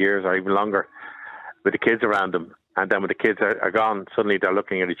last 20 years or even longer, with the kids around them. And then when the kids are gone, suddenly they're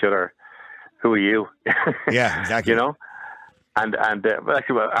looking at each other. Who are you? Yeah, exactly. And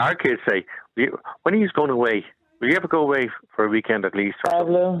actually, what our kids say, when are you going away? Will you ever go away for a weekend at least?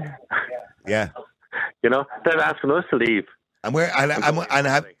 Yeah. They're asking us to leave. And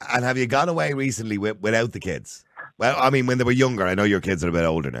have you gone away recently without the kids? Well, I mean, when they were younger. I know your kids are a bit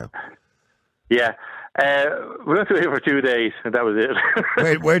older now. Yeah. We went away for 2 days, and that was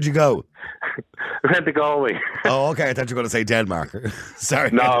it. Where'd you go? We went to Galway. Oh, okay. I thought you were going to say Denmark.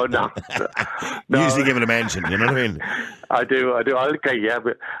 Sorry. No. Usually give it a mention, you know what I mean? I do. Okay, yeah,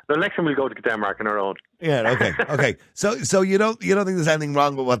 but the next time we'll go to Denmark on our own. Yeah, okay. So you don't think there's anything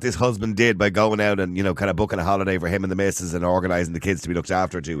wrong with what this husband did by going out and, kind of booking a holiday for him and the missus and organising the kids to be looked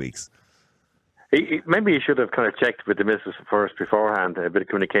after 2 weeks? Maybe he should have kind of checked with the missus first beforehand, a bit of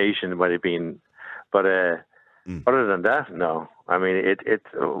communication might have been... But other than that, no. I mean, it's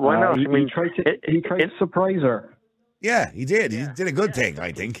why not? I mean, he tried to surprise her. Yeah, he did. He did a good thing,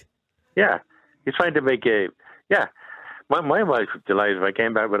 I think. Yeah, he's trying to make a. Yeah, my wife was delighted if I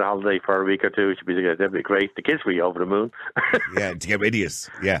came back with a holiday for a week or two. She'd be like, that'd be great. The kids would be over the moon. Yeah, to get rid of us.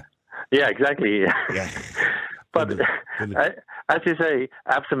 Yeah. Yeah, exactly. Yeah. But as you say,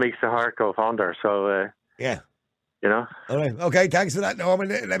 absent makes the heart go fonder. So yeah. All right. Okay, thanks for that, Norman.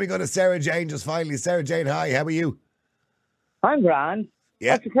 Let me go to Sarah Jane just finally. Sarah Jane, hi, how are you? I'm grand.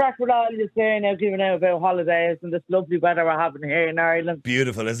 Yeah. What's the crack with all you saying now, giving out about holidays and this lovely weather we're having here in Ireland?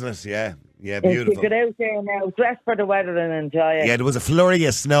 Beautiful, isn't it? Yeah, beautiful. Get out there now, dress for the weather and enjoy it. Yeah, there was a flurry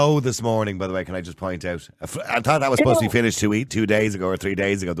of snow this morning, by the way, can I just point out? I thought that was supposed to be finished 2 days ago or 3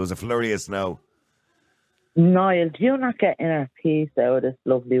 days ago. There was a flurry of snow. Niall, do you not get inner peace out of this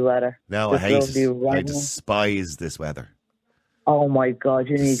lovely weather? No, I hate it. I despise this weather. Oh my God,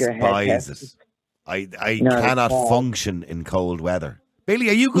 you need your head tested. I cannot function in cold weather. Billy,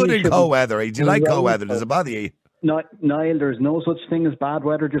 are you good in cold weather? Do you like cold weather? Does it bother you? No, Niall, there's no such thing as bad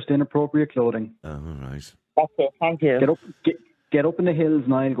weather, just inappropriate clothing. Oh, right. That's it, thank you. Get up in the hills,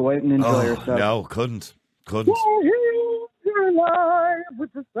 Niall. Go out and enjoy yourself. No, couldn't. You're alive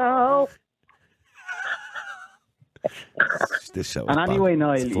with the sound. This show. And anyway,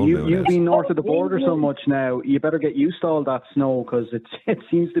 Niall, you've been north of the border so much now. You better get used to all that snow because it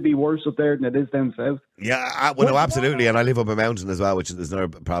seems to be worse up there than it is down south. Yeah, well, no, absolutely. And I live up a mountain as well, which is another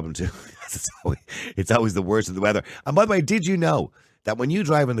problem too. It's always the worst of the weather. And by the way, did you know that when you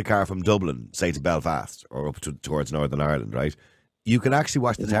drive in the car from Dublin, say to Belfast or up towards Northern Ireland, right, you can actually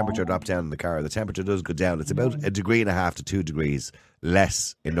watch the temperature drop down in the car. The temperature does go down. It's about 1.5 degrees to 2 degrees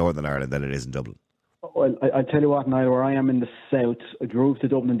less in Northern Ireland than it is in Dublin. Well, I tell you what, Niall, where I am in the south, I drove to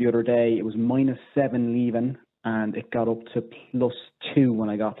Dublin the other day. It was -7 leaving, and it got up to +2 when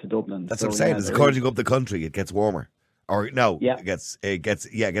I got to Dublin. That's what I'm saying. It's according to go up the country, it gets warmer. Or no, it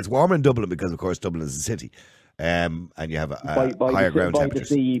gets warmer in Dublin because, of course, Dublin is a city, and you have a higher ground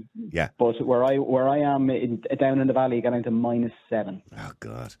temperature. Yeah, but where I am down in the valley, it got into -7. Oh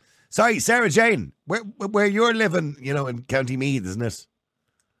God! Sorry, Sarah Jane, where you're living, in County Meath, isn't it?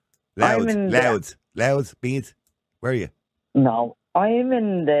 Loud, Meath. Where are you? No, I'm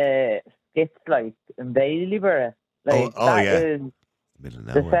in the skits, like in Bailey-borough. Like, is middle of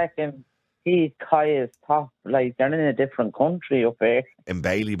the second Keith, Kay's top. Like, they're in a different country up here. In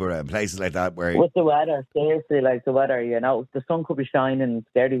Bailey-borough and places like that where... With the weather, seriously, like the weather, the sun could be shining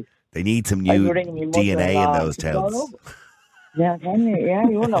steady. They need some new DNA in those towns. Yeah,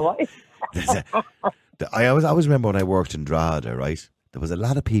 you know what? I always remember when I worked in Drogheda, right? There was a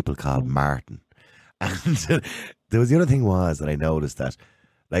lot of people called Martin. And there was the other thing was that I noticed that,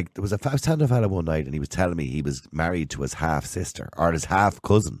 like, I was telling a fella one night and he was telling me he was married to his half sister or his half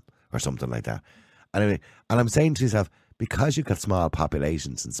cousin or something like that. And I'm saying to myself, because you've got small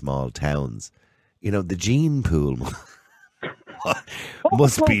populations in small towns, the gene pool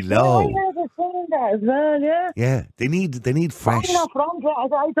must be low. That as well, yeah. Yeah, they need fresh. I'm not from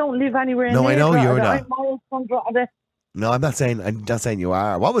Drogheda. I don't live anywhere near I know Drogheda. you're not. I'm from Drogheda. No, I'm not saying you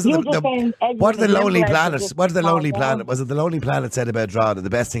are. What was what are the Lonely Planets? What are the Lonely Planet? Was it the Lonely Planet said about Drogheda? The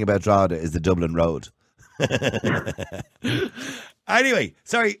best thing about Drogheda is the Dublin Road. Anyway,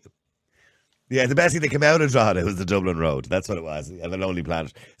 sorry. Yeah, the best thing that came out of Drogheda was the Dublin Road. That's what it was. The Lonely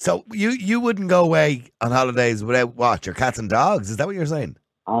Planet. So you wouldn't go away on holidays without what? Your cats and dogs? Is that what you're saying?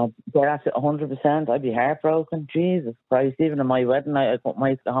 That's it, 100%. I'd be heartbroken. Jesus Christ! Even on my wedding night, I put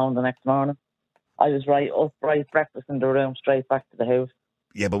my to home the next morning. I was breakfast in the room, straight back to the house.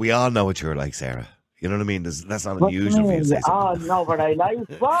 Yeah, but we all know what you're like, Sarah. You know what I mean? That's not unusual for you to say something. Oh, no, but I like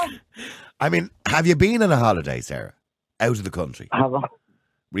what? I mean, have you been on a holiday, Sarah? Out of the country? Have I?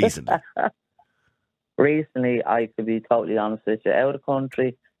 Recently? Recently, I could be totally honest with you. Out of the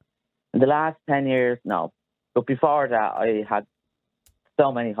country, in the last 10 years, no. But before that, I had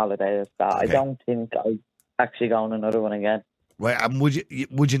so many holidays that I don't think I'd actually go on another one again. Right,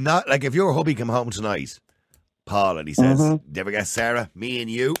 would you not, like, if your hubby come home tonight, Paul, and he says, never guess, Sarah, me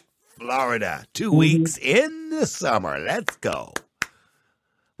and you, Florida, 2 weeks in the summer, let's go.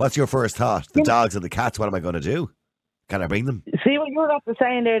 What's your first thought? The dogs and the cats, what am I going to do? Can I bring them? See what you're after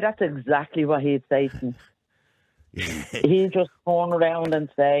saying there? That's exactly what he'd say to me. He'd just turn around and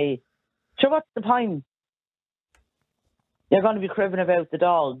say, sure, what's the point? You're going to be cribbing about the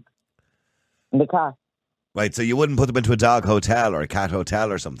dog and the cat. Right, so you wouldn't put them into a dog hotel or a cat hotel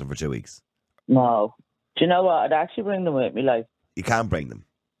or something for 2 weeks? No. Do you know what? I'd actually bring them with me, like. You can't bring them.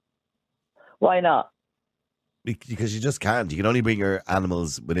 Why not? Because you just can't. You can only bring your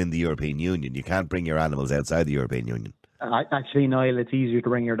animals within the European Union. You can't bring your animals outside the European Union. Actually, Niall, it's easier to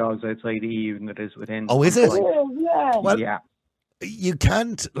bring your dogs outside the EU than it is within. Oh, is it? Yeah. Well, yeah. You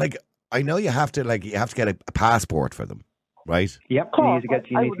can't, like, I know you have to get a passport for them. Right. Yep. You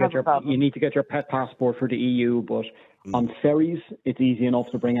need to get your pet passport for the EU, but on ferries it's easy enough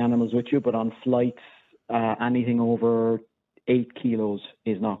to bring animals with you. But on flights, anything over 8 kilos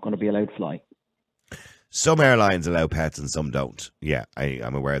is not going to be allowed to fly. Some airlines allow pets and some don't. Yeah,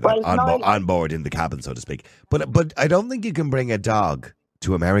 I'm aware of that. On board in the cabin, so to speak. But I don't think you can bring a dog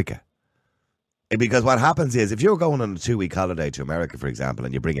to America. Because what happens is, if you're going on a 2-week holiday to America, for example,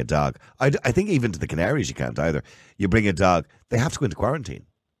 and you bring a dog, I think even to the Canaries you can't either. You bring a dog, they have to go into quarantine.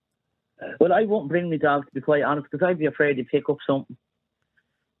 Well, I won't bring my dog, to be quite honest, because I'd be afraid to pick up something.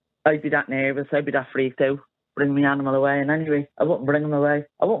 I'd be that nervous, I'd be that freaked out. Bring my animal away, and anyway, I wouldn't bring him away.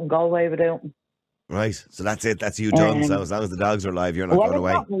 I wouldn't go away without him. Right, so that's it. That's you done. So as long as the dogs are alive, you're not going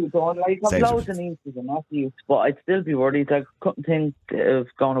away. Well, it's not me done. Like, I've loads of nieces and nephews, but I'd still be worried. I couldn't think of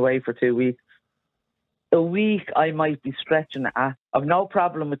going away for 2 weeks. A week, I might be stretching it at. I've no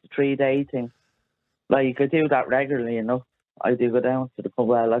problem with the 3-day thing. Like, I do that regularly enough. I do go down to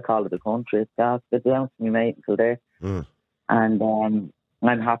I call it the country. It's gas. Go down to my mate until there. And I'm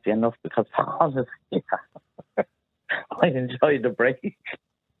happy enough because honestly, I enjoy the break.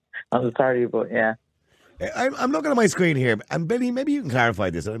 I'm sorry, but yeah. I'm looking at my screen here, and Billy, maybe you can clarify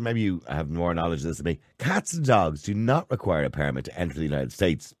this, or maybe you have more knowledge of this than me. Cats and dogs do not require a permit to enter the United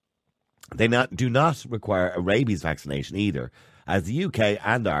States. They do not require a rabies vaccination either, as the UK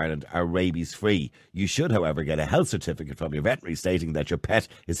and Ireland are rabies free. You should, however, get a health certificate from your veterinary stating that your pet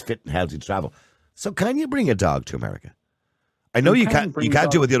is fit and healthy to travel. So can you bring a dog to America? I know you can't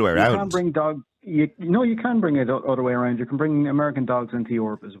do it the other way around. You can bring dog. You can bring it the other way around. You can bring American dogs into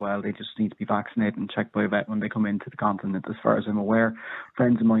Europe as well. They just need to be vaccinated and checked by a vet when they come into the continent, as far as I'm aware.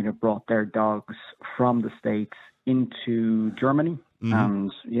 Friends of mine have brought their dogs from the States into Germany.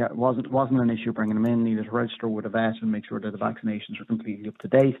 And yeah, it wasn't an issue bringing them in. Needed to register with a vet and make sure that the vaccinations are completely up to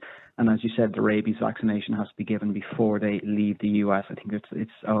date. And as you said, the rabies vaccination has to be given before they leave the US. I think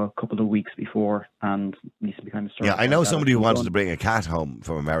it's a couple of weeks before, and needs to be kind of started. Yeah, I know somebody who wanted to bring a cat home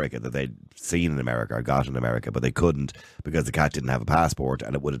from America that they'd seen in America or got in America, but they couldn't because the cat didn't have a passport,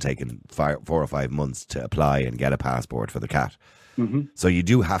 and it would have taken 4 or 5 months to apply and get a passport for the cat. So you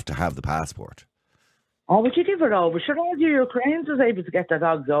do have to have the passport. Oh, but you give it over. Sure, all your Ukrainians was able to get their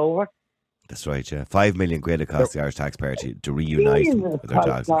dogs over. That's right, yeah. 5 million quid it cost the Irish taxpayer to reunite them with their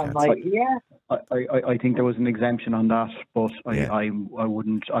dogs and cats. I think there was an exemption on that, but I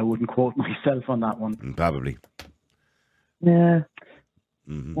wouldn't quote myself on that one. Probably. Yeah.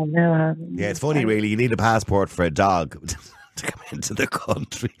 Well, no, yeah, it's funny, really. You need a passport for a dog to come into the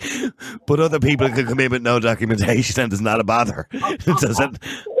country, but other people can come in with no documentation, and it's not a bother.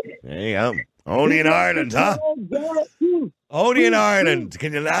 There you go. Only in Ireland, huh? Only in Ireland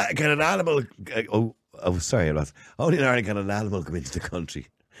can an animal. Sorry, only in Ireland can an animal come into the country,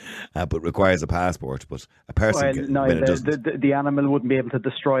 but requires a passport. But a person, the animal wouldn't be able to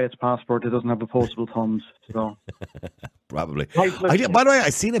destroy its passport. It doesn't have opposable thumbs, so probably. By the way,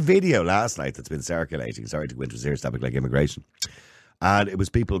 I seen a video last night that's been circulating. Sorry to go into a serious topic like immigration. And it was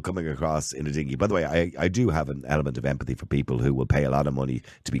people coming across in a dinghy. By the way, I do have an element of empathy for people who will pay a lot of money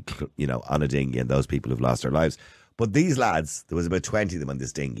to be, on a dinghy, and those people who've lost their lives. But these lads, there was about 20 of them on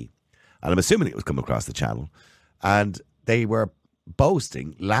this dinghy, and I'm assuming it was coming across the channel, and they were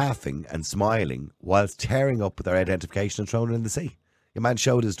boasting, laughing and smiling whilst tearing up their identification and throwing it in the sea. A man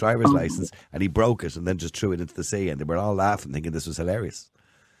showed his driver's license and he broke it and then just threw it into the sea, and they were all laughing, thinking this was hilarious.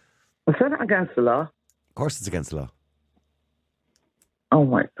 Is that against the law? Of course it's against the law. Oh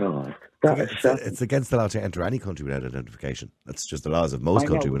my God. It's against the law to enter any country without identification. That's just the laws of most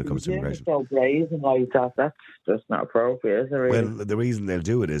countries when it comes to immigration. So brazen like that, that's just not appropriate, is it really? Well, the reason they'll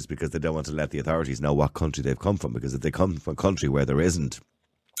do it is because they don't want to let the authorities know what country they've come from, because if they come from a country where there isn't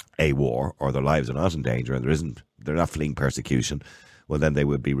a war or their lives are not in danger and they're not fleeing persecution, well then they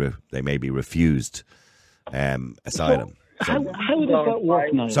may be refused asylum. How does that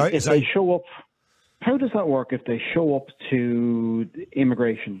work now? Sorry? They show up. How does that work if they show up to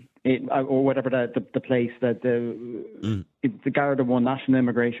immigration or whatever the place that the Garda one National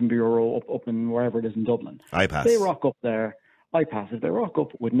Immigration Bureau up in wherever it is in Dublin? IPAS. They rock up there. IPAS. If they rock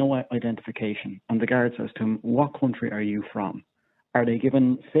up with no identification, and the guard says to them, "What country are you from?" Are they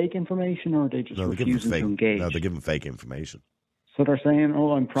given fake information, or are they just refusing to engage? No, they're given fake information. So they're saying,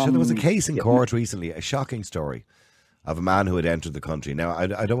 "Oh, I'm from." So there was a case in court recently, a shocking story of a man who had entered the country. Now,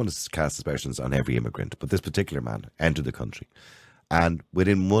 I don't want to cast aspersions on every immigrant, but this particular man entered the country. And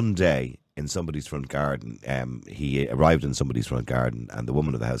within one day, in somebody's front garden, he arrived in somebody's front garden, and the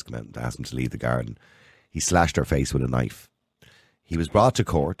woman of the house came out and asked him to leave the garden. He slashed her face with a knife. He was brought to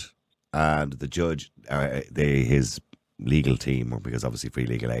court, and the judge, his legal team, because obviously free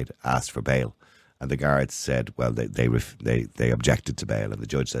legal aid, asked for bail. And the guards said, well, they objected to bail. And the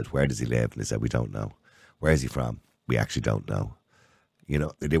judge said, where does he live? And they said, we don't know. Where is he from? We actually don't know.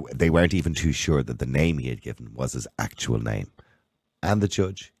 They weren't even too sure that the name he had given was his actual name. And the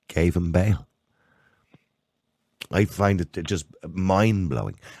judge gave him bail. I find it just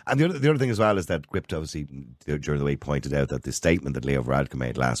mind-blowing. And the other thing as well is that Gript obviously during the week pointed out that the statement that Leo Varadkar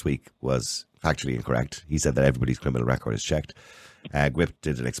made last week was factually incorrect. He said that everybody's criminal record is checked. Gript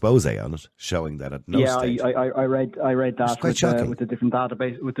did an expose on it, showing that at no stage. I read that with the different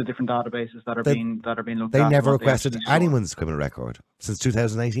databases that are being looked at. They never requested anyone's criminal record since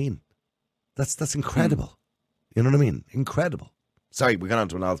 2018. That's incredible. You know what I mean? Incredible. Sorry, we got on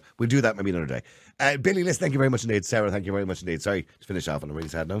to an all. We'll do that maybe another day. Billy, listen, thank you very much indeed. Sarah, thank you very much indeed. Sorry to finish off on a really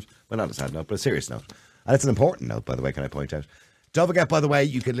sad note. Well, not a sad note, but a serious note. And it's an important note, by the way, can I point out. Don't forget, by the way,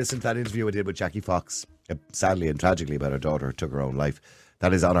 you can listen to that interview I did with Jackie Fox, sadly and tragically, about her daughter who took her own life.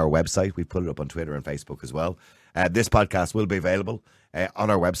 That is on our website. We put it up on Twitter and Facebook as well. This podcast will be available on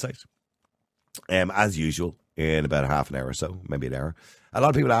our website, as usual, in about half an hour or so, maybe an hour. A lot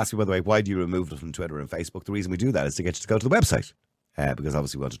of people ask me, by the way, why do you remove it from Twitter and Facebook? The reason we do that is to get you to go to the website. Because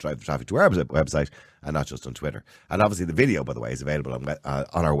obviously we want to drive the traffic to our website and not just on Twitter. And obviously the video, by the way, is available on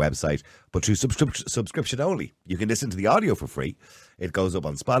our website, but through subscription only. You can listen to the audio for free. It goes up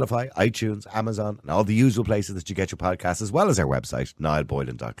on Spotify, iTunes, Amazon, and all the usual places that you get your podcasts, as well as our website,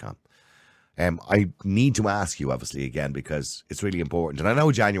 niallboylan.com. I need to ask you, obviously, again, because it's really important. And I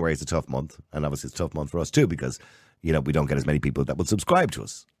know January is a tough month, and obviously it's a tough month for us too, because, you know, we don't get as many people that will subscribe to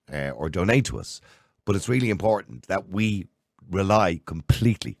us or donate to us. But it's really important that we rely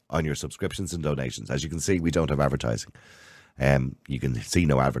completely on your subscriptions and donations. As you can see, we don't have advertising. You can see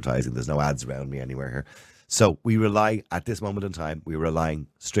no advertising. There's no ads around me anywhere here. So we rely, at this moment in time, we're relying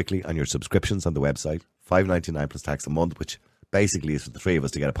strictly on your subscriptions on the website, $5.99 plus tax a month, which basically is for the three of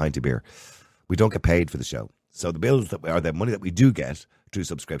us to get a pint of beer. We don't get paid for the show. So the bills that are the money that we do get through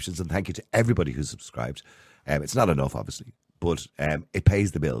subscriptions, and thank you to everybody who's subscribed. It's not enough, obviously, but it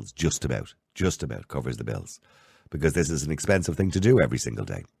pays the bills just about covers the bills. Because this is an expensive thing to do every single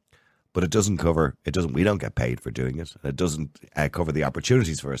day. But we don't get paid for doing it. And it doesn't cover the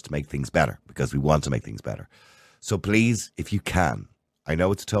opportunities for us to make things better, because we want to make things better. So please, if you can, I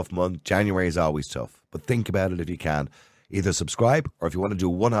know it's a tough month. January is always tough. But think about it if you can. Either subscribe, or if you want to do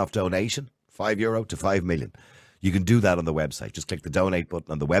a one-off donation, €5 to 5 million. You can do that on the website. Just click the donate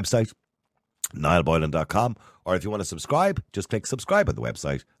button on the website, niallboylan.com. Or if you want to subscribe, just click subscribe on the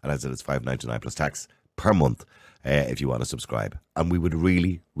website. And as I said, it's $5.99 plus tax per month. If you want to subscribe. And we would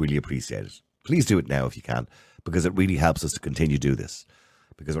really, really appreciate it. Please do it now if you can, because it really helps us to continue to do this.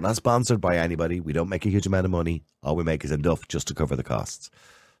 Because we're not sponsored by anybody. We don't make a huge amount of money. All we make is enough just to cover the costs.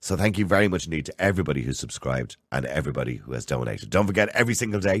 So thank you very much indeed to everybody who's subscribed and everybody who has donated. Don't forget, every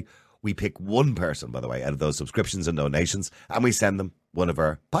single day we pick one person, by the way, out of those subscriptions and donations, and we send them one of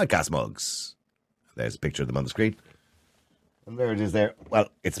our podcast mugs. There's a picture of them on the screen. And there it is there. Well,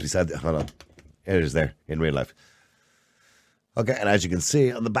 it's beside, hold on. Here it is there in real life. Okay, and as you can see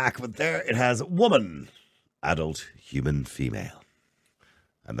on the back of it there, it has woman, adult, human, female.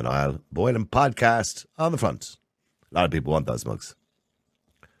 And the Niall Boylan podcast on the front. A lot of people want those mugs.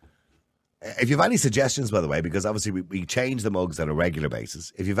 If you have any suggestions, by the way, because obviously we change the mugs on a regular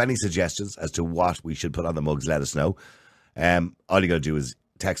basis. If you have any suggestions as to what we should put on the mugs, let us know. All you got to do is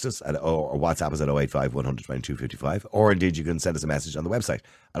text us or WhatsApp us at 085 100 22 55. Or indeed, you can send us a message on the website.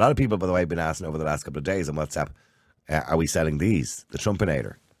 A lot of people, by the way, have been asking over the last couple of days on WhatsApp, are we selling these? The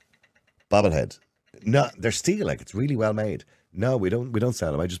Trumpinator bobblehead. No, they're steel. Like, it's really well made. No, we don't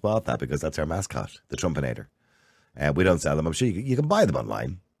sell them. I just bought that because that's our mascot, the Trumpinator. We don't sell them. I'm sure you can buy them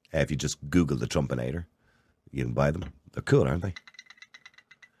online. If you just Google the Trumpinator, you can buy them. They're cool, aren't they?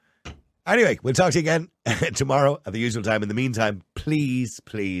 Anyway, we'll talk to you again tomorrow at the usual time. In the meantime, please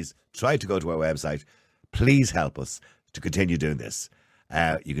try to go to our website. Please help us to continue doing this.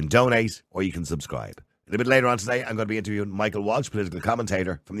 You can donate or you can subscribe. A little bit later on today, I'm going to be interviewing Michael Walsh, political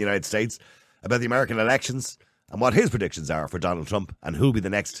commentator from the United States, about the American elections and what his predictions are for Donald Trump and who'll be the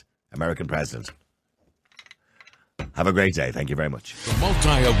next American president. Have a great day. Thank you very much. The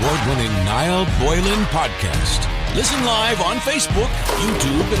multi-award-winning Niall Boylan podcast. Listen live on Facebook,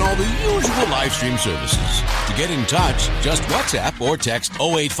 YouTube, and all the usual live stream services. To get in touch, just WhatsApp or text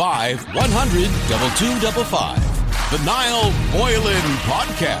 085 100 2255. The Niall Boylan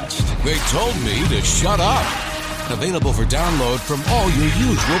podcast. They told me to shut up. Available for download from all your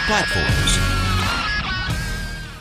usual platforms.